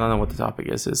 Okay, I don't know what the topic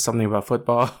is. It's something about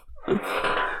football.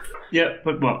 Yeah,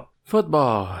 football.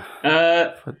 Football.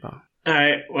 Uh, Football. All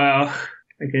right. Well,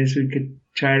 I guess we could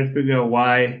try to figure out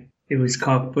why it was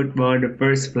called football in the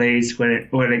first place or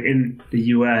like in the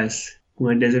U.S.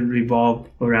 when it doesn't revolve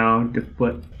around the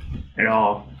foot at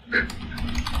all.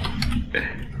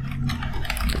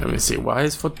 Let me see. Why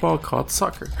is football called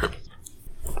soccer?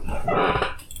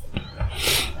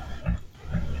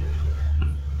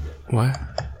 What?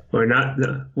 Or not?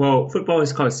 Well, football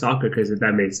is called soccer because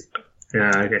that makes.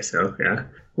 Yeah, I guess so. Yeah.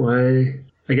 Why?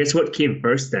 I guess what came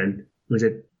first then? Was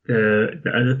it the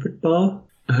other football,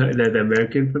 the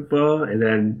American football, and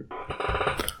then?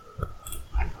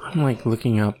 I'm like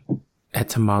looking up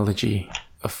etymology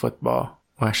of football.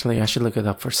 Well, actually, I should look it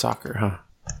up for soccer, huh?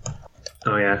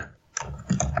 Oh yeah.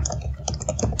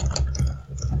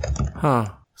 Huh.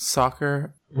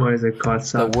 Soccer. Why is it called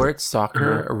soccer? The word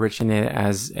soccer originated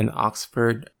as an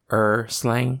Oxford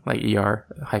slang, like ER,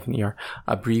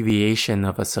 abbreviation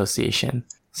of association.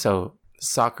 So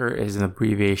soccer is an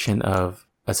abbreviation of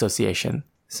association.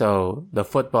 So the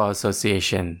Football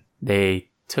Association, they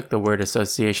took the word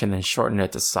association and shortened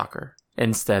it to soccer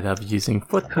instead of using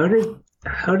football.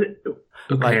 How did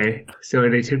okay. So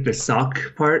they took the sock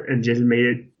part and just made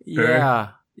it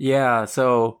Yeah.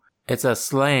 So it's a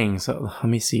slang. So let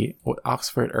me see.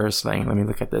 Oxford slang. Let me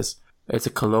look at this. It's a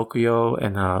colloquial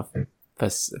and a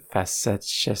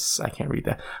facetious. I can't read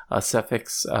that. A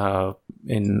suffix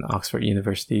in Oxford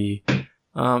University.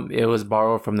 It was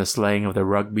borrowed from the slang of the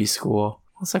rugby school.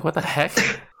 I was like, what the heck?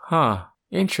 Huh.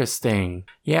 Interesting.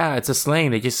 Yeah, it's a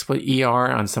slang. They just put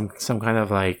ER on some kind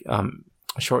of like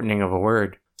shortening of a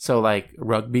word. So like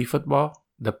rugby football,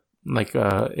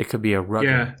 it could be a rugby.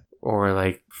 Yeah. Or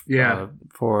like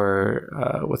for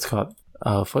what's called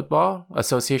football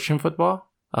association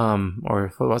football or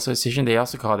football association, they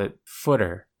also called it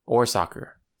footer or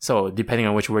soccer. So depending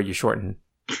on which word you shorten.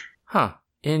 Huh.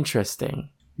 Interesting.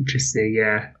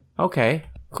 Yeah. Okay.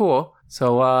 Cool.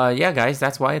 So yeah, guys,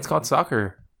 that's why it's called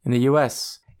soccer in the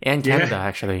U.S. and Canada.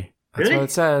 Actually, that's Really? what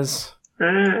it says.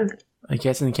 I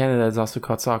guess in Canada it's also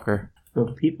called soccer.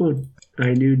 Well, people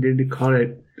I knew didn't call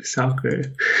it soccer.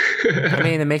 I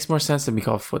mean, it makes more sense to be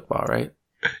called football, right?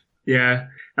 Yeah.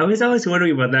 I was always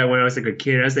wondering about that when I was like a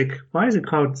kid. I was like, why is it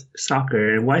called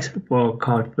soccer? And why is football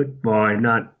called football and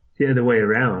not the other way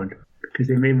around? Because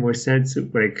it made more sense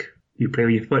like you play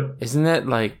with your foot. Isn't it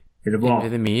like in the ball.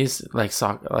 In Vietnamese, like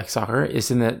soccer?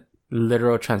 Isn't it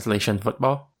literal translation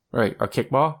football? Right? Or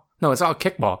kickball? No, it's all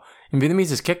kickball. In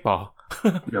Vietnamese, it's kickball.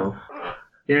 No.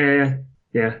 Yeah.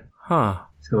 Huh.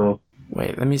 So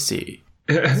wait, let me see.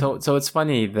 So it's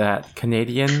funny that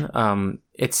Canadian,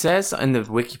 it says in the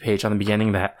wiki page on the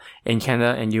beginning that in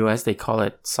Canada and US they call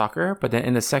it soccer, but then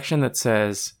in the section that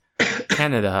says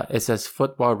Canada, it says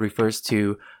football refers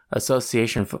to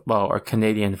association football or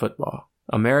Canadian football.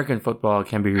 American football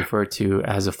can be referred to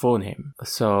as a full name.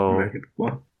 So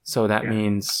that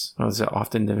means is it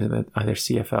often either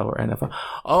CFL or NFL?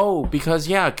 Oh, because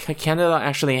Canada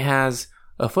actually has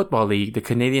a football league, the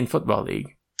Canadian Football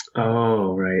League.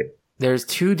 Oh, right. There's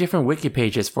two different wiki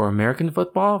pages for American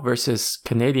football versus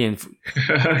Canadian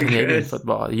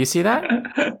football. You see that?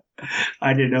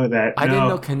 I didn't know that. I didn't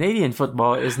know Canadian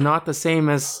football is not the same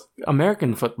as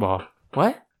American football.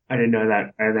 What? I didn't know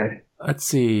that either. Let's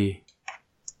see.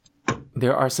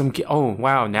 There are some oh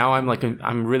wow, now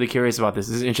I'm really curious about this.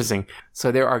 This is interesting.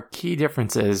 So there are key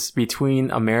differences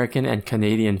between American and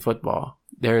Canadian football.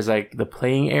 There's like the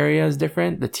playing area is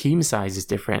different, the team size is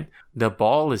different, the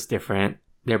ball is different.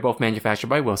 They're both manufactured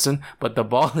by Wilson, but the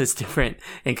ball is different.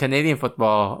 In Canadian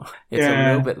football, it's a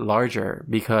little bit larger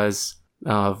because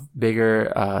of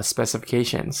bigger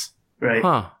specifications. Right.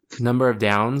 Huh. Number of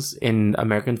downs in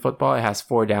American football, it has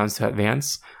 4 downs to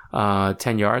advance,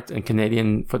 10 yards. In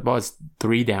Canadian football, it's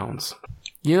 3 downs.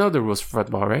 You know the rules for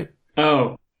football, right?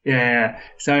 Oh, yeah.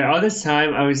 Sorry, all this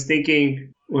time I was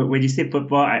thinking, when you say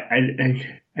football,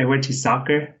 I went to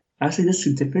soccer. I was like, there's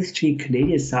a difference between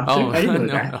Canadian soccer. Oh, I didn't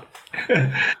know that.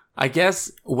 No. I guess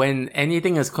when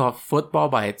anything is called football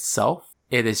by itself,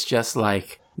 it is just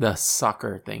like the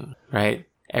soccer thing, right?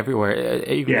 Everywhere,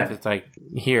 even if it's like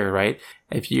here, right?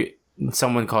 If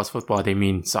someone calls football, they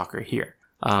mean soccer here.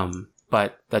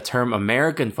 But the term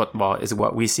American football is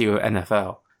what we see with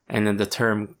NFL, and then the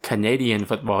term Canadian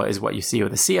football is what you see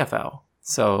with the CFL.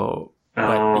 So,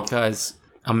 but because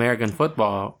American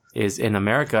football is in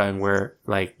America, and we're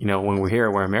like, when we're here,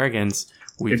 we're Americans.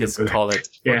 We just call it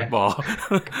football.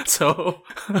 So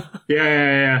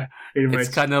yeah. It's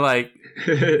kind of like,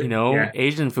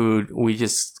 Asian food, we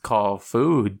just call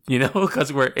food,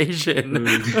 because we're Asian.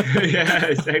 Yeah,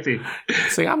 exactly.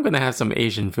 It's like, I'm going to have some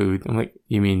Asian food. I'm like,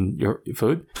 you mean your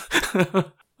food?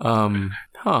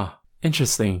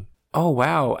 Interesting. Oh,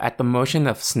 wow. At the motion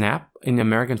of snap, in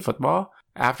American football,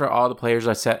 after all the players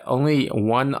are set, only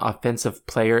one offensive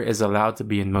player is allowed to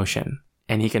be in motion,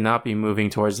 and he cannot be moving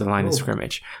towards the line of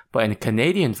scrimmage. But in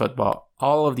Canadian football,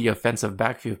 all of the offensive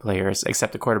backfield players,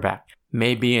 except the quarterback,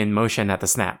 may be in motion at the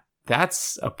snap.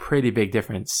 That's a pretty big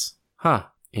difference. Huh.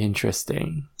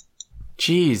 Interesting.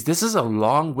 Geez, this is a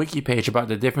long wiki page about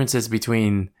the differences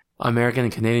between American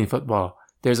and Canadian football.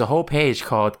 There's a whole page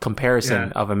called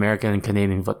Comparison of American and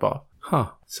Canadian football.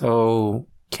 Huh. So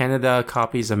Canada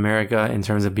copies America in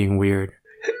terms of being weird.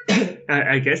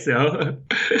 I guess so.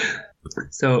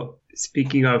 So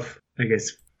speaking of, I guess,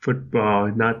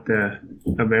 football, not the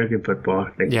American football,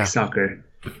 like soccer.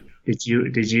 Did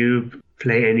you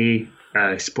play any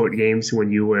sport games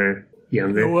when you were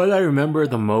younger? What I remember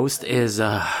the most is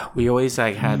we always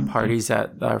had parties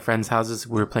at our friends' houses.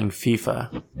 We were playing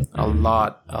FIFA. A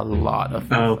lot of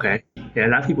FIFA. Oh, okay. Yeah, a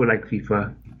lot of people like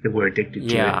FIFA. They were addicted to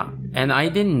it. Yeah, and I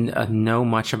didn't know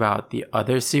much about the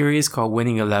other series called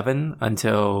Winning 11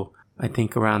 until I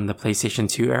think around the PlayStation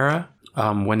 2 era.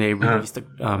 When they released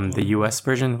the US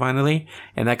version finally,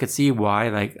 and I could see why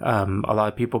a lot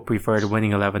of people preferred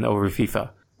Winning 11 over FIFA.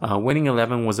 Winning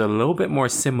 11 was a little bit more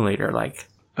simulator like.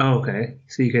 Oh, okay.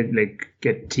 So you could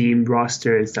get team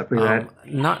roster and stuff like that.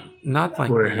 Not like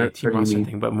the team roster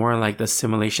thing, but more like the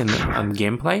simulation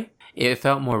gameplay. It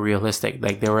felt more realistic.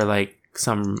 Like there were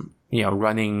some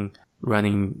running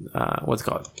what's it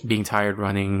called, being tired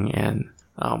running, and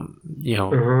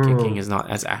kicking is not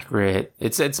as accurate.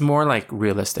 It's more like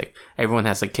realistic. Everyone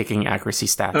has kicking accuracy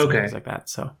stats and things like that.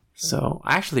 So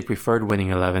I actually preferred Winning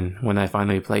 11 when I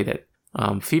finally played it.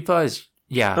 FIFA is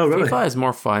really? FIFA is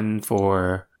more fun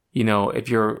for if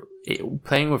you're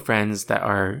playing with friends that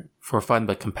are for fun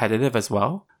but competitive as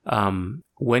well.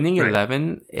 Winning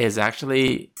 11 is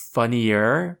actually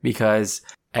funnier because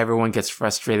everyone gets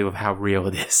frustrated with how real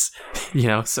it is.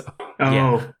 So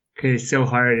okay, it's so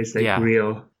hard. It's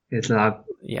real. It's a lot.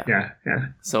 Yeah.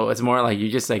 So it's more like you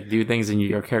just do things and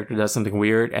your character does something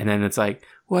weird, and then it's like,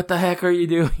 what the heck are you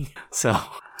doing? So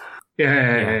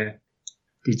yeah.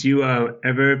 Did you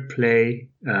ever play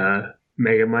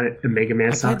Mega Man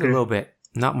Soccer? I played a little bit,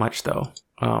 not much though.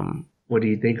 What do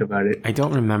you think about it? I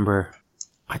don't remember.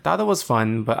 I thought it was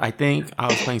fun, but I think I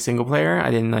was playing single player.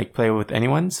 I didn't play with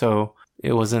anyone, so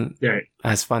it wasn't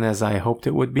as fun as I hoped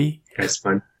it would be. As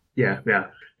fun, yeah.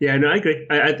 No, I agree.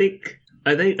 I think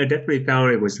I definitely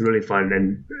found it was really fun,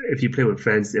 and if you play with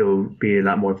friends, it will be a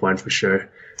lot more fun for sure.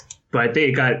 But I think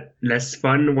it got less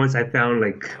fun once I found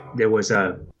there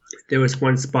was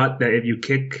one spot that if you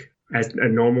kick as a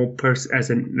normal person, as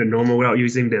a normal without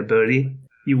using the ability,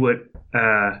 you would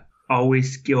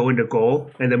always go in the goal.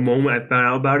 And the moment I found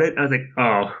out about it, I was like,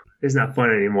 oh, it's not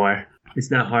fun anymore. It's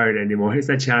not hard anymore. It's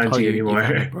not challenging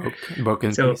anymore.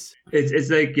 Broken so piece. It's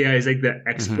like the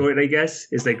exploit, I guess.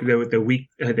 It's like the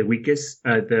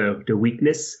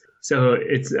weakness. So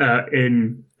it's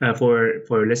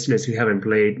for listeners who haven't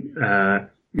played,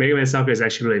 Mega Man Soccer is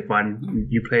actually really fun.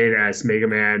 You play it as Mega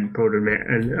Man, Proto Man,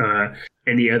 and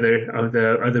any other of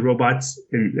the other robots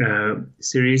in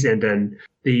series, and then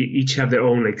they each have their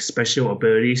own special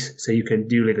abilities. So you can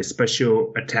do a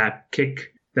special attack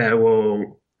kick that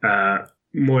will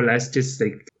more or less just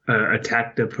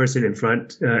attack the person in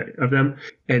front of them.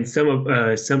 And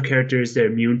some characters, they're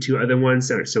immune to other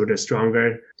ones, so they're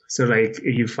stronger. So if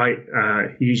you fight,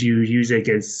 you use it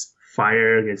against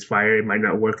fire, it might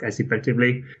not work as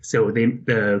effectively. So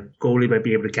the goalie might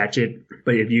be able to catch it.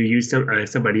 But if you use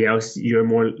somebody else, you're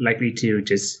more likely to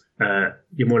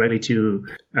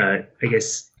I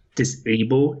guess,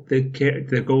 disable the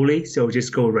goalie. So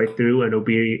just go right through, and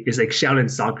it's like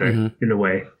Shaolin soccer in a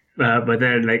way. But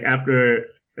then after,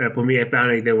 for me, I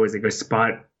found there was a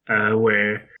spot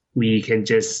where we can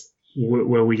just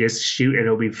shoot and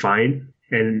it'll be fine.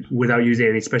 And without using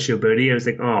any special ability, I was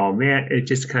like, oh man, it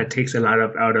just kind of takes a lot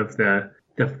out of the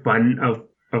fun of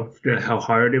how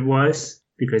hard it was,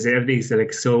 because everything's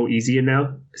so easier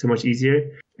now, so much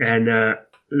easier. And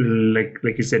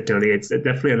like you said, Tony, it's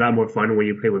definitely a lot more fun when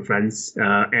you play with friends,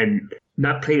 and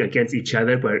not playing against each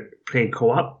other, but playing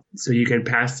co-op. So you can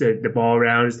pass the ball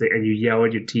around, and you yell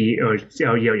at your team or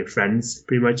yell at your friends,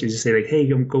 pretty much, and just say hey,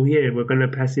 go here, we're gonna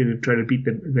pass it and try to beat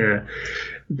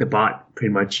the bot,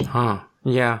 pretty much. Huh.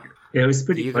 Yeah. It was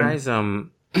pretty you fun. Guys,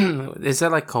 is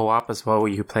that co-op as well, where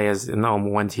you play as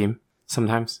one team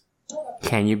sometimes?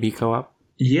 Can you be co-op?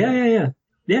 Yeah.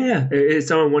 It's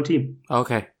on one team.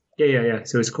 Okay. Yeah.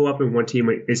 So it's co-op in one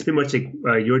team. It's pretty much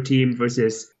your team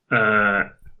versus or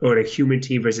the human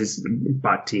team versus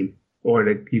bot team, or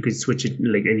you could switch it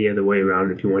any other way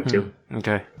around if you want to.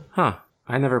 Okay. Huh.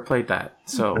 I never played that.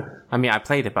 So I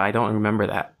played it, but I don't remember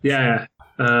that. Yeah.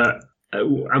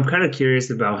 I'm kind of curious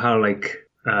about how like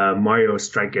Mario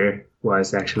Striker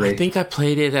was actually. I think I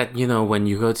played it at, when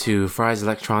you go to Fry's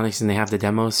Electronics and they have the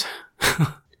demos.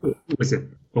 Was it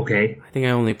okay? I think I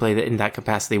only played it in that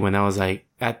capacity when I was like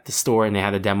at the store and they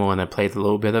had a demo and I played a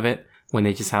little bit of it when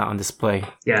they just had it on display.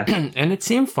 Yeah. And it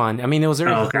seemed fun. I mean, it was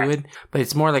very okay. fluid, but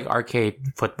it's more like arcade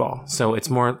football. So it's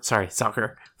more,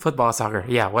 soccer. Football, soccer.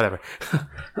 Yeah, whatever.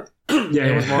 Yeah,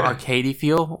 It was more arcadey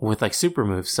feel with like super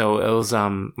moves. So it was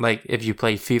like if you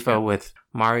played FIFA with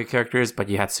Mario characters, but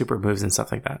you had super moves and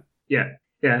stuff like that. Yeah.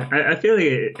 I feel like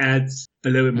it adds a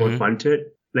little bit more fun to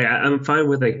it. Like I'm fine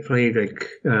with like playing like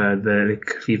the like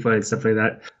FIFA and stuff like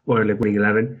that, or like Winning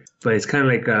 11. But it's kind of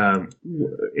like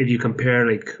if you compare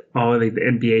like all like the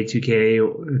NBA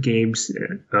 2K games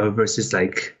versus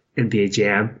like NBA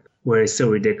Jam, where it's so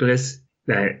ridiculous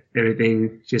that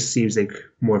everything just seems like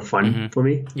more fun for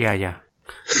me. Yeah.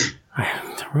 I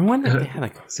wonder if they had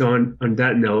like. So on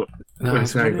that note, No, I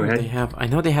was sorry, go wondering if ahead. I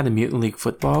know they had a Mutant League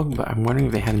football, but I'm wondering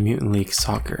if they had a Mutant League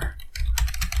soccer.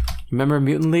 Remember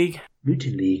Mutant League?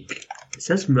 Mutant League. It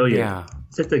sounds familiar. Yeah.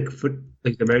 Is that like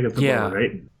like the American football, Yeah.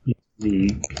 right? Mutant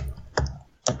League.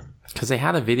 Because they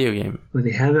had a video game. Well,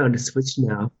 they have it on the Switch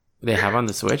now. They have on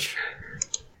the Switch.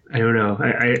 I don't know.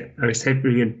 I was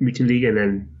typing in Mutant League and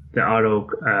then the auto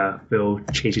will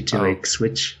change it to like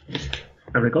Switch.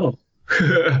 I'm like, oh.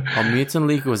 Mutant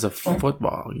League was a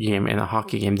football game and a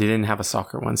hockey game. They didn't have a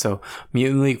soccer one. So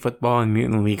Mutant League football and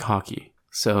Mutant League hockey.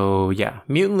 So yeah,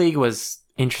 Mutant League was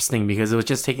interesting because it was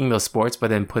just taking those sports but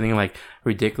then putting like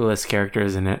ridiculous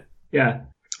characters in it. Yeah.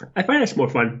 I find that's more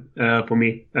fun for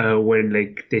me when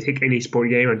like they take any sport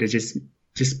game and they just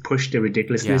push the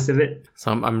ridiculousness of it.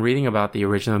 So I'm reading about the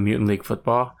original Mutant League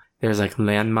football. There's like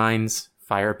landmines,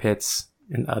 fire pits,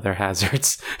 and other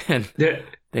hazards, and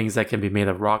things that can be made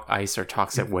of rock, ice, or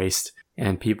toxic waste.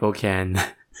 And people can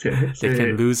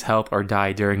lose health or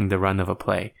die during the run of a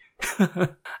play.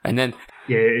 And then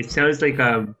it sounds like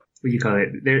what do you call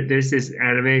it? There's this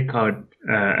anime called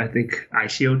I think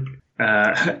Ice Shield,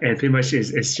 and pretty much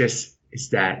it's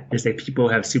that. It's like people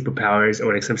have superpowers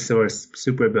or like some sort of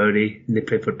super ability and they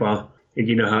play football. And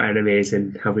you know how anime is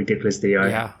and how ridiculous they are.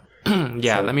 Yeah.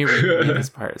 Let me read this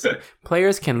part. So,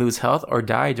 players can lose health or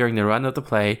die during the run of the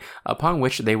play, upon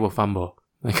which they will fumble.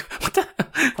 Like, what the?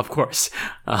 Of course.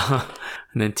 And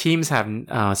then teams have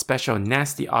special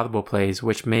nasty audible plays,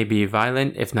 which may be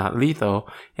violent if not lethal,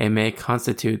 and may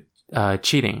constitute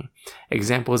cheating.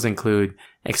 Examples include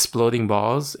exploding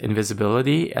balls,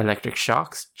 invisibility, electric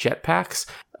shocks, jetpacks,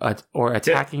 or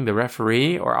attacking the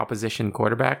referee or opposition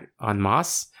quarterback en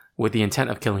masse with the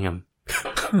intent of killing him.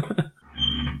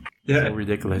 Yeah. So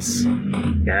ridiculous.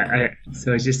 Yeah,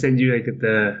 so I just sent you like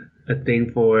a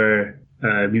thing for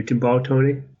Mutant Ball,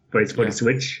 Tony, but it's for the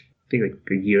Switch. I think like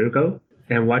a year ago.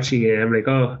 And watching it, I'm like,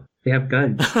 oh, they have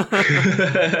guns.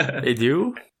 They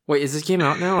do? Wait, is this game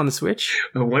out now on the Switch?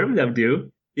 One of them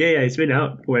do. Yeah, it's been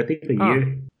out for I think a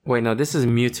year. Wait, no, this is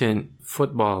Mutant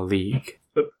Football League.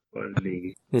 Football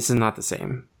League. This is not the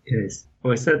same. Yes.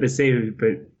 Well, it's not the same,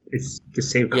 but it's the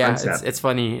same concept. Yeah, it's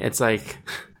funny. It's like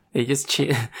they just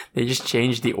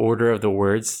changed the order of the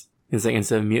words. It's like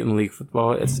instead of Mutant League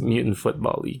Football, it's Mutant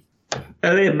Football League.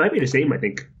 It might be the same, I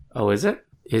think. Oh, is it?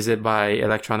 Is it by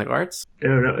Electronic Arts? I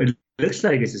don't know. It looks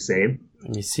like it's the same.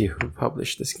 Let me see who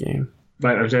published this game.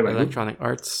 But I'm sorry, Electronic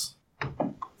Arts.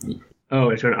 Oh,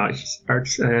 Electronic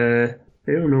Arts. I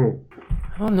don't know.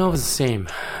 I don't know if it's the same.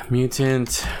 Mutant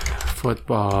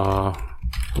Football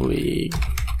League.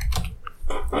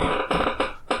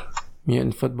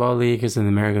 Mutant Football League is an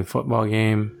American football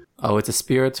game. Oh, it's a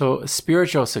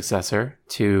spiritual successor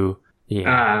to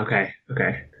okay.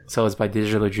 So it's by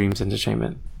Digital Dreams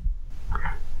Entertainment.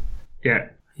 Yeah.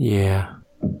 Yeah.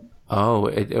 Oh,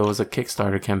 it was a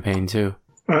Kickstarter campaign too.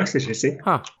 Oh, that's interesting.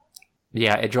 Huh.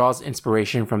 Yeah, it draws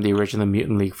inspiration from the original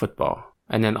Mutant League football,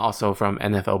 and then also from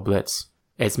NFL Blitz.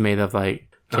 It's made of like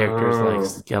characters like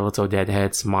skeletal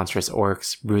deadheads, monstrous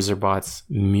orcs, bruiser bots,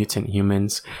 mutant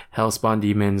humans, hellspawn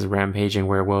demons, rampaging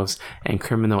werewolves, and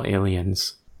criminal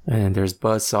aliens. And there's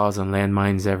buzzsaws and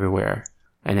landmines everywhere.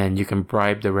 And then you can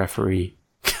bribe the referee.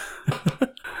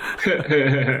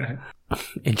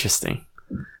 Interesting.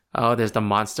 Oh, there's the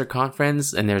Monster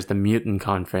Conference and there's the Mutant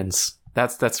Conference.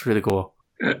 That's really cool.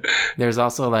 There's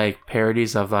also like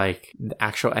parodies of like the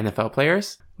actual NFL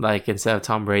players. Like instead of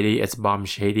Tom Brady, it's Bomb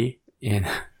Shady. And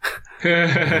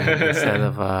instead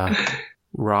of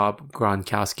Rob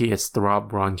Gronkowski, it's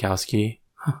Throb Gronkowski.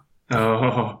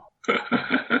 Oh.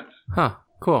 Huh.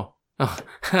 Cool. Oh.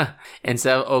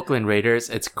 Instead of Oakland Raiders,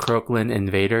 it's Crooklyn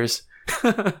Invaders.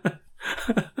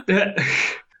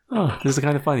 Oh, this is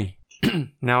kind of funny.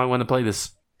 Now I want to play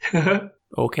this.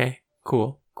 Okay.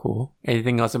 Cool.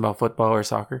 Anything else about football or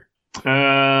soccer?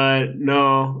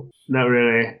 No, not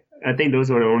really. I think those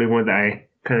were the only ones that I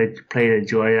kind of played and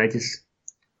enjoyed. I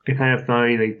kind of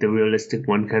find like the realistic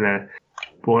one kind of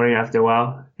boring after a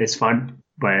while. It's fun,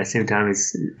 but at the same time,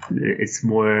 it's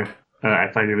more.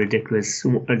 I find the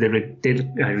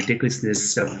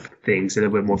ridiculousness of things a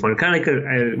little bit more fun. Kind of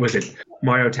like was it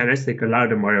Mario Tennis? Like a lot of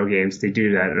the Mario games, they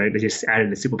do that, right? They just add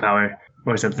in a superpower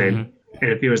or something. Mm-hmm. And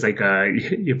it feels like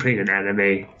you're playing an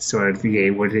anime sort of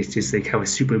game where they just like have a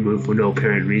super move for no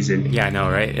apparent reason. Yeah, I know,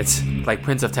 right? It's like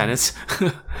Prince of Tennis.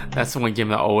 That's the one game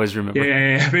that I always remember.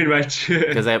 Yeah, pretty much.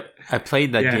 Because I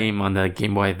played that game on the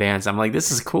Game Boy Advance. I'm like,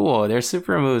 this is cool. There's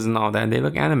super moves and all that, and they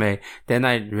look anime. Then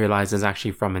I realized it's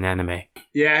actually from an anime.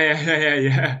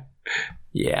 Yeah.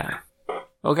 Yeah.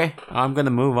 Okay, I'm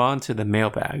gonna move on to the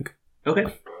mailbag. Okay.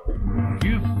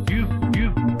 You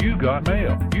got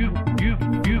mail. You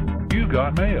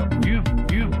got mail.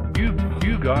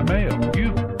 You got mail.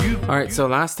 All right, so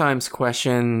last time's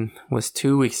question was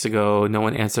 2 weeks ago. No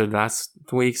one answered last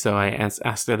week, so I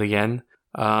asked it again.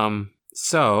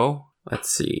 So let's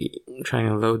see. I'm trying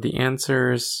to load the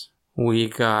answers. We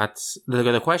got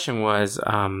the question was,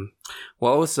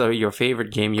 what was your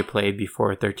favorite game you played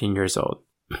before 13 years old?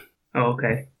 Oh,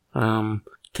 okay.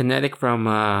 Kinetic from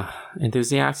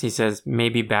Enthusiasts, he says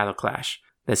maybe Battle Clash.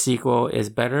 The sequel is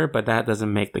better, but that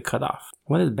doesn't make the cutoff.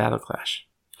 What is Battle Clash?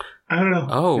 I don't know.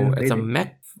 Oh, it's a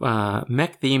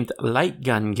mech-themed light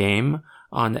gun game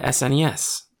on the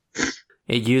SNES.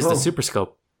 It used the Super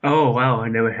Scope. Oh, wow. I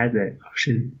never had that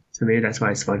option. So maybe that's why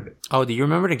it's fun. Oh, do you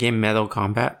remember the game Mortal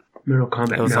Kombat? Mortal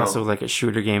Kombat, It was also like a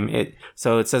shooter game.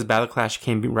 So it says Battle Clash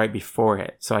came right before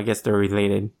it. So I guess they're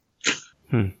related.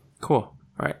 Cool.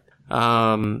 All right.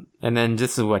 And then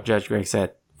this is what Judge Greg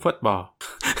said. Football.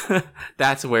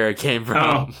 That's where it came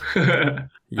from. Oh.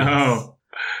 Yes.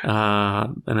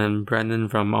 And then Brendan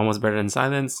from Almost Better Than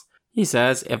Silence. He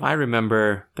says, if I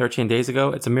remember 13 days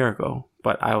ago, it's a miracle.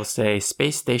 But I will say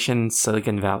Space Station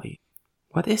Silicon Valley.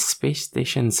 What is Space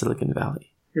Station Silicon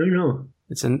Valley? I don't know.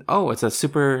 It's a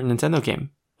Super Nintendo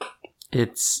game.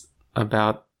 It's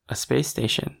about a space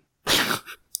station.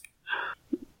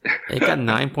 It got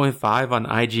 9.5 on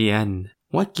IGN.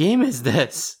 What game is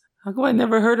this? How come I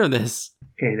never heard of this?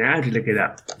 Okay, now I have to look it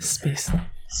up. Space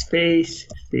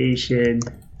Station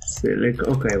Silicon.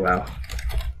 Okay, wow.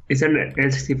 Is that an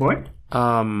N64?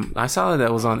 I saw that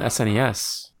it was on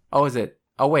SNES. Oh, is it?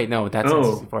 Oh, wait, no, that's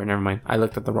N64. Never mind. I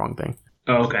looked at the wrong thing.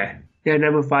 Oh, okay. Yeah,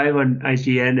 number 5 on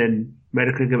IGN and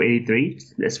Metacritic of 83.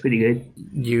 That's pretty good.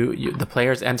 The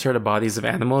players enter the bodies of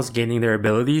animals, gaining their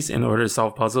abilities in order to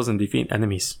solve puzzles and defeat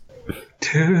enemies.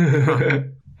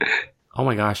 Oh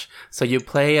my gosh. So you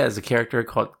play as a character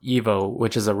called Evo,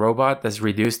 which is a robot that's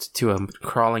reduced to a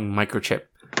crawling microchip.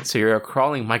 So you're a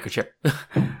crawling microchip.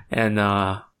 And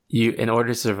in order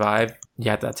to survive, you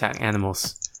have to attack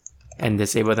animals and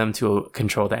disable them to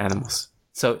control the animals.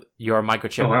 So you're a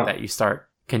microchip that you start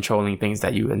controlling things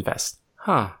that you invest.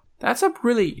 That's a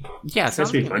really,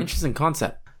 sounds like an interesting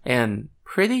concept. And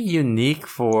pretty unique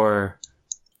for,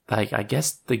 like, I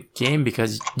guess the game,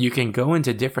 because you can go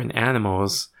into different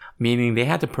animals, meaning they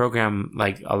had to program,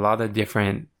 like, a lot of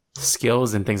different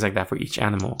skills and things like that for each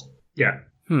animal. Yeah.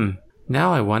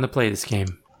 Now I want to play this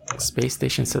game. Space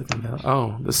Station Silicon Valley.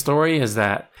 Oh, the story is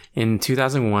that in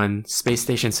 2001, Space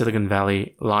Station Silicon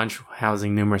Valley launched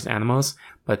housing numerous animals,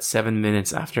 but 7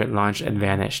 minutes after it launched, it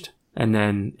vanished. And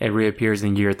then it reappears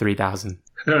in year 3000.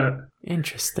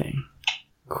 Interesting.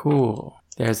 Cool.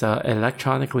 There's a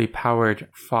electronically powered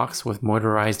fox with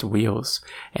motorized wheels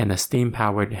and a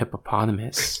steam-powered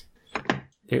hippopotamus.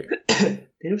 They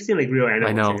don't seem like real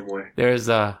animals anymore. There's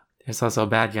also a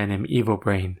bad guy named Evil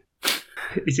Brain.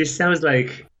 It just sounds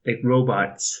like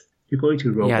robots. You're going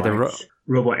to robots. Yeah,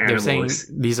 robot animals. They're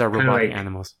saying these are robotic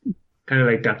animals. Kind of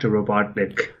like Dr.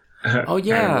 Robotnik. Oh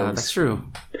yeah, animals. That's true.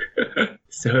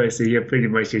 So you're pretty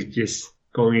much just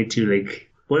going into like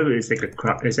what if it's like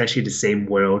it's actually the same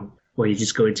world where you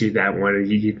just go into that one and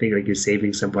you think like you're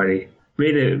saving somebody.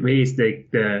 Maybe it's like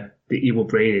the evil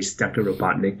brain is Dr.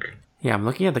 Robotnik. Yeah, I'm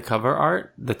looking at the cover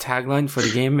art. The tagline for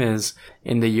the game is,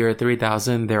 in the year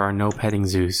 3000, there are no petting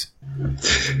zoos.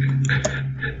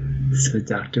 So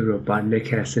Dr. Robotnik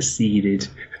has succeeded.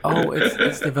 Oh,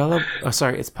 it's developed... Oh,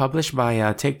 sorry, it's published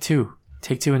by Take-Two.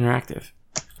 Take-Two Interactive.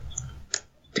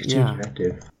 Take-Two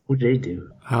Interactive? What do they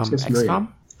do?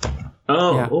 XCOM?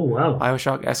 Oh, yeah. Oh, wow.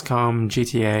 BioShock, XCOM,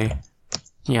 GTA.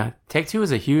 Yeah, Take-Two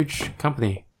is a huge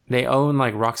company. They own,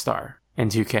 like, Rockstar and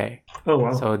 2K. Oh,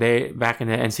 wow. So back in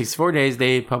the N64 days,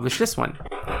 they published this one.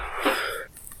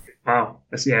 Wow.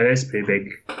 That's pretty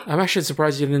big. I'm actually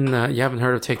surprised you haven't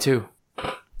heard of Take-Two.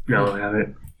 No, I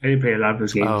haven't. I didn't play a lot of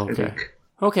those games. Oh, I okay. think.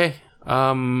 Okay.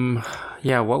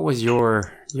 Yeah, what was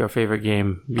your favorite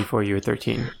game before you were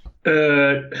 13?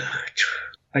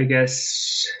 I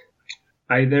guess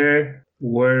either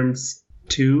Worms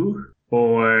 2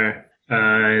 or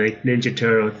like Ninja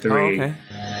Turtle 3. Oh, okay.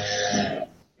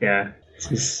 Yeah, it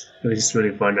was just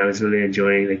really fun. I was really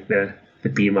enjoying like the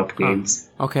beam up games.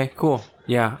 Okay, cool.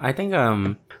 Yeah, I think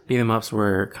beat 'em ups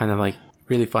were kind of like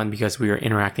really fun because we were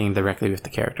interacting directly with the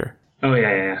character. Oh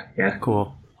yeah.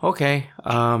 Cool. Okay.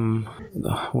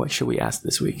 What should we ask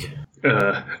this week?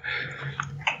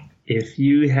 If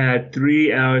you had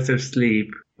 3 hours of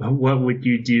sleep, what would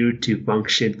you do to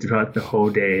function throughout the whole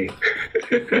day?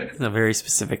 It's a very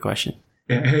specific question.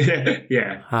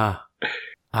 Yeah.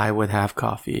 I would have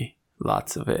coffee.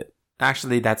 Lots of it.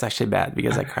 Actually, that's actually bad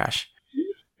because I crash.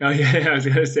 Oh yeah, I was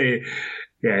gonna say,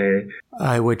 yeah.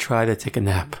 I would try to take a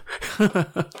nap.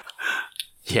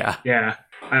 Yeah. Yeah,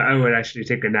 I would actually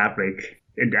take a nap like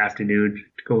in the afternoon,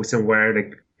 go somewhere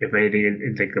like if anything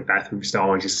in like the bathroom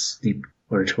stall and just sleep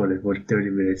for 20 or 30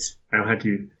 minutes. I don't have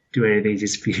to do anything,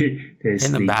 just be there.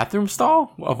 In the bathroom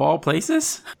stall of all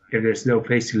places? If there's no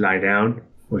place to lie down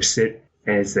or sit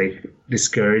and it's like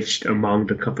discouraged among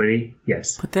the company,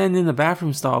 yes. But then in the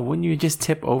bathroom stall, wouldn't you just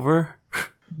tip over?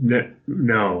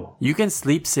 No. You can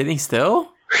sleep sitting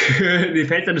still?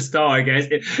 Depends on the stall, I guess.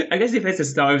 I guess it depends on the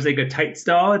stall. If it's like a tight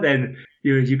stall, then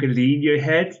you can lean your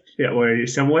head or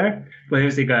somewhere. But if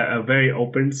it's like a very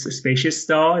open, spacious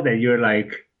stall, then you're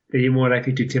more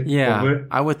likely to tip over.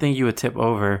 I would think you would tip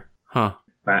over. Huh.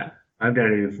 But I've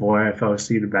done it before. I fell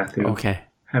asleep in the bathroom. Okay.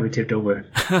 Haven't tipped over.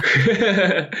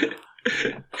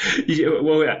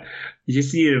 You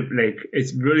just see it, like,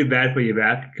 it's really bad for your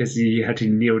back because you have to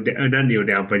not kneel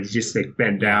down, but you just like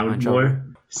bend down more. Over.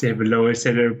 So you have a lower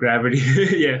center of gravity.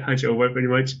 Yeah, hunch over pretty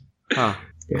much. Huh.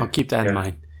 Yeah. I'll keep that in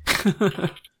mind.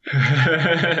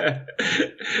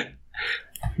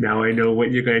 Now I know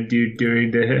what you're going to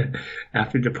do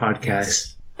after the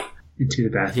podcast. Into the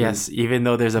bathroom. Yes, even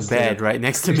though there's a bed right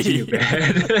next to me. Your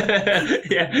bed.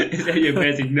 Yeah, instead of your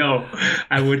bed, like, no,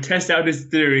 I will test out this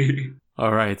theory.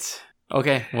 All right.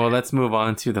 Okay, well, let's move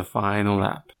on to the final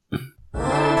lap.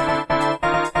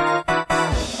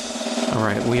 All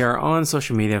right, we are on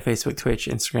social media, Facebook, Twitch,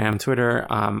 Instagram, Twitter.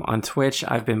 On Twitch,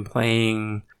 I've been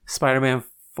playing Spider-Man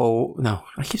 4. No,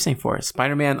 I keep saying 4.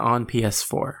 Spider-Man on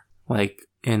PS4.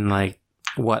 In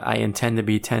what I intend to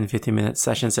be 10-15 minute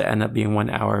sessions that end up being 1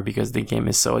 hour because the game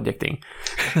is so addicting.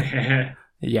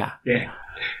 Yeah. Yeah.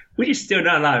 Which is still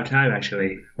not a lot of time,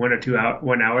 actually. 1 or 2 hours.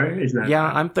 1 hour is not. Yeah,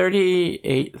 I'm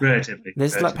 38. Relatively.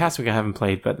 This past week I haven't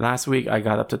played, but last week I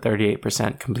got up to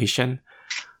 38% completion.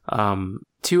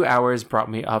 2 hours brought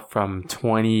me up from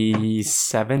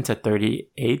 27 to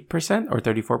 38% or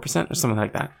 34% or something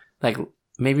like that. Like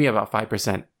maybe about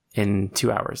 5% in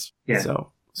 2 hours. Yeah.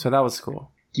 So that was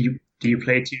cool. Do you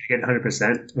play to get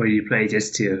 100%, or do you play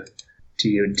just to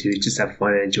just have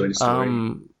fun and enjoy the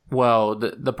story? Well,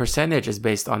 the percentage is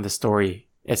based on the story.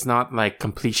 It's not like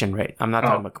completion rate. I'm not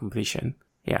talking about completion.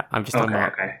 Yeah, I'm just talking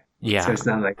about. Okay. Yeah. So it's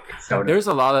not like Zelda. There's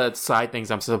a lot of side things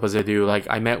I'm supposed to do. Like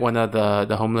I met one of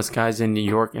the homeless guys in New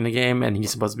York in the game, and he's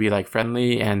supposed to be like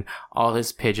friendly, and all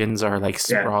his pigeons are like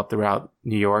sprawled throughout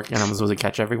New York, and I'm supposed to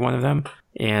catch every one of them.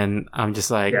 And I'm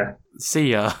just like, see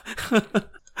ya.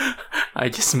 I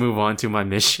just move on to my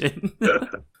mission.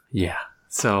 Yeah.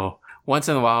 So once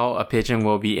in a while, a pigeon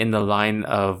will be in the line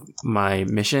of my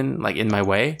mission, like in my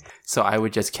way. So I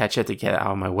would just catch it to get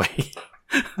out of my way.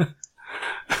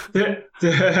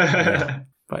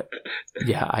 But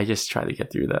yeah, I just try to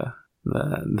get through the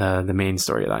main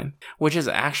storyline, which is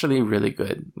actually really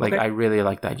good. Like I really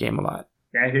like that game a lot.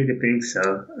 Yeah, I heard the think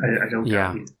so. I don't.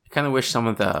 Yeah, I kind of wish some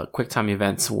of the QuickTime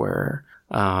events were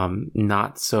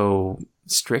not so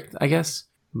strict, I guess.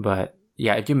 But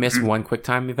yeah, if you miss one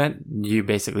QuickTime event, you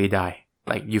basically die.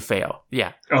 Like you fail.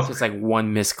 Yeah, it's just like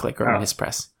one misclick or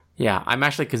mispress. Yeah, I'm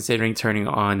actually considering turning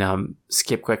on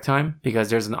skip QuickTime because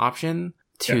there's an option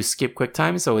to skip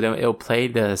QuickTime, so it'll play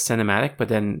the cinematic, but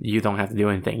then you don't have to do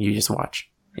anything. You just watch.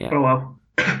 Yeah. Oh well.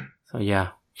 So yeah.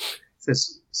 So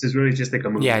it's really just like a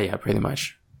movie. Yeah, pretty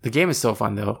much. The game is so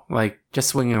fun though. Like just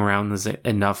swinging around is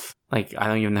enough. Like I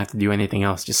don't even have to do anything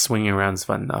else. Just swinging around is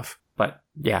fun enough. But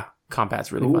yeah,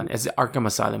 combat's really fun. It's Arkham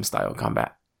Asylum style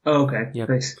combat. Oh, okay. Yep.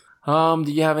 Nice. Do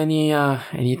you have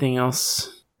anything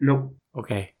else? Nope.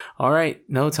 Okay. All right.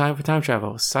 No time for time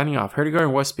travel. Signing off. Herdiger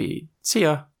and Warspeed. See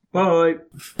ya. Bye.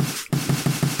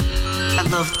 I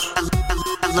loved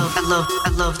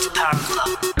Power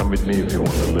Glove. Come with me if you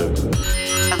want to live.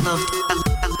 I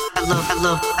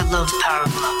loved Power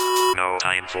Glove. No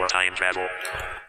time for time travel.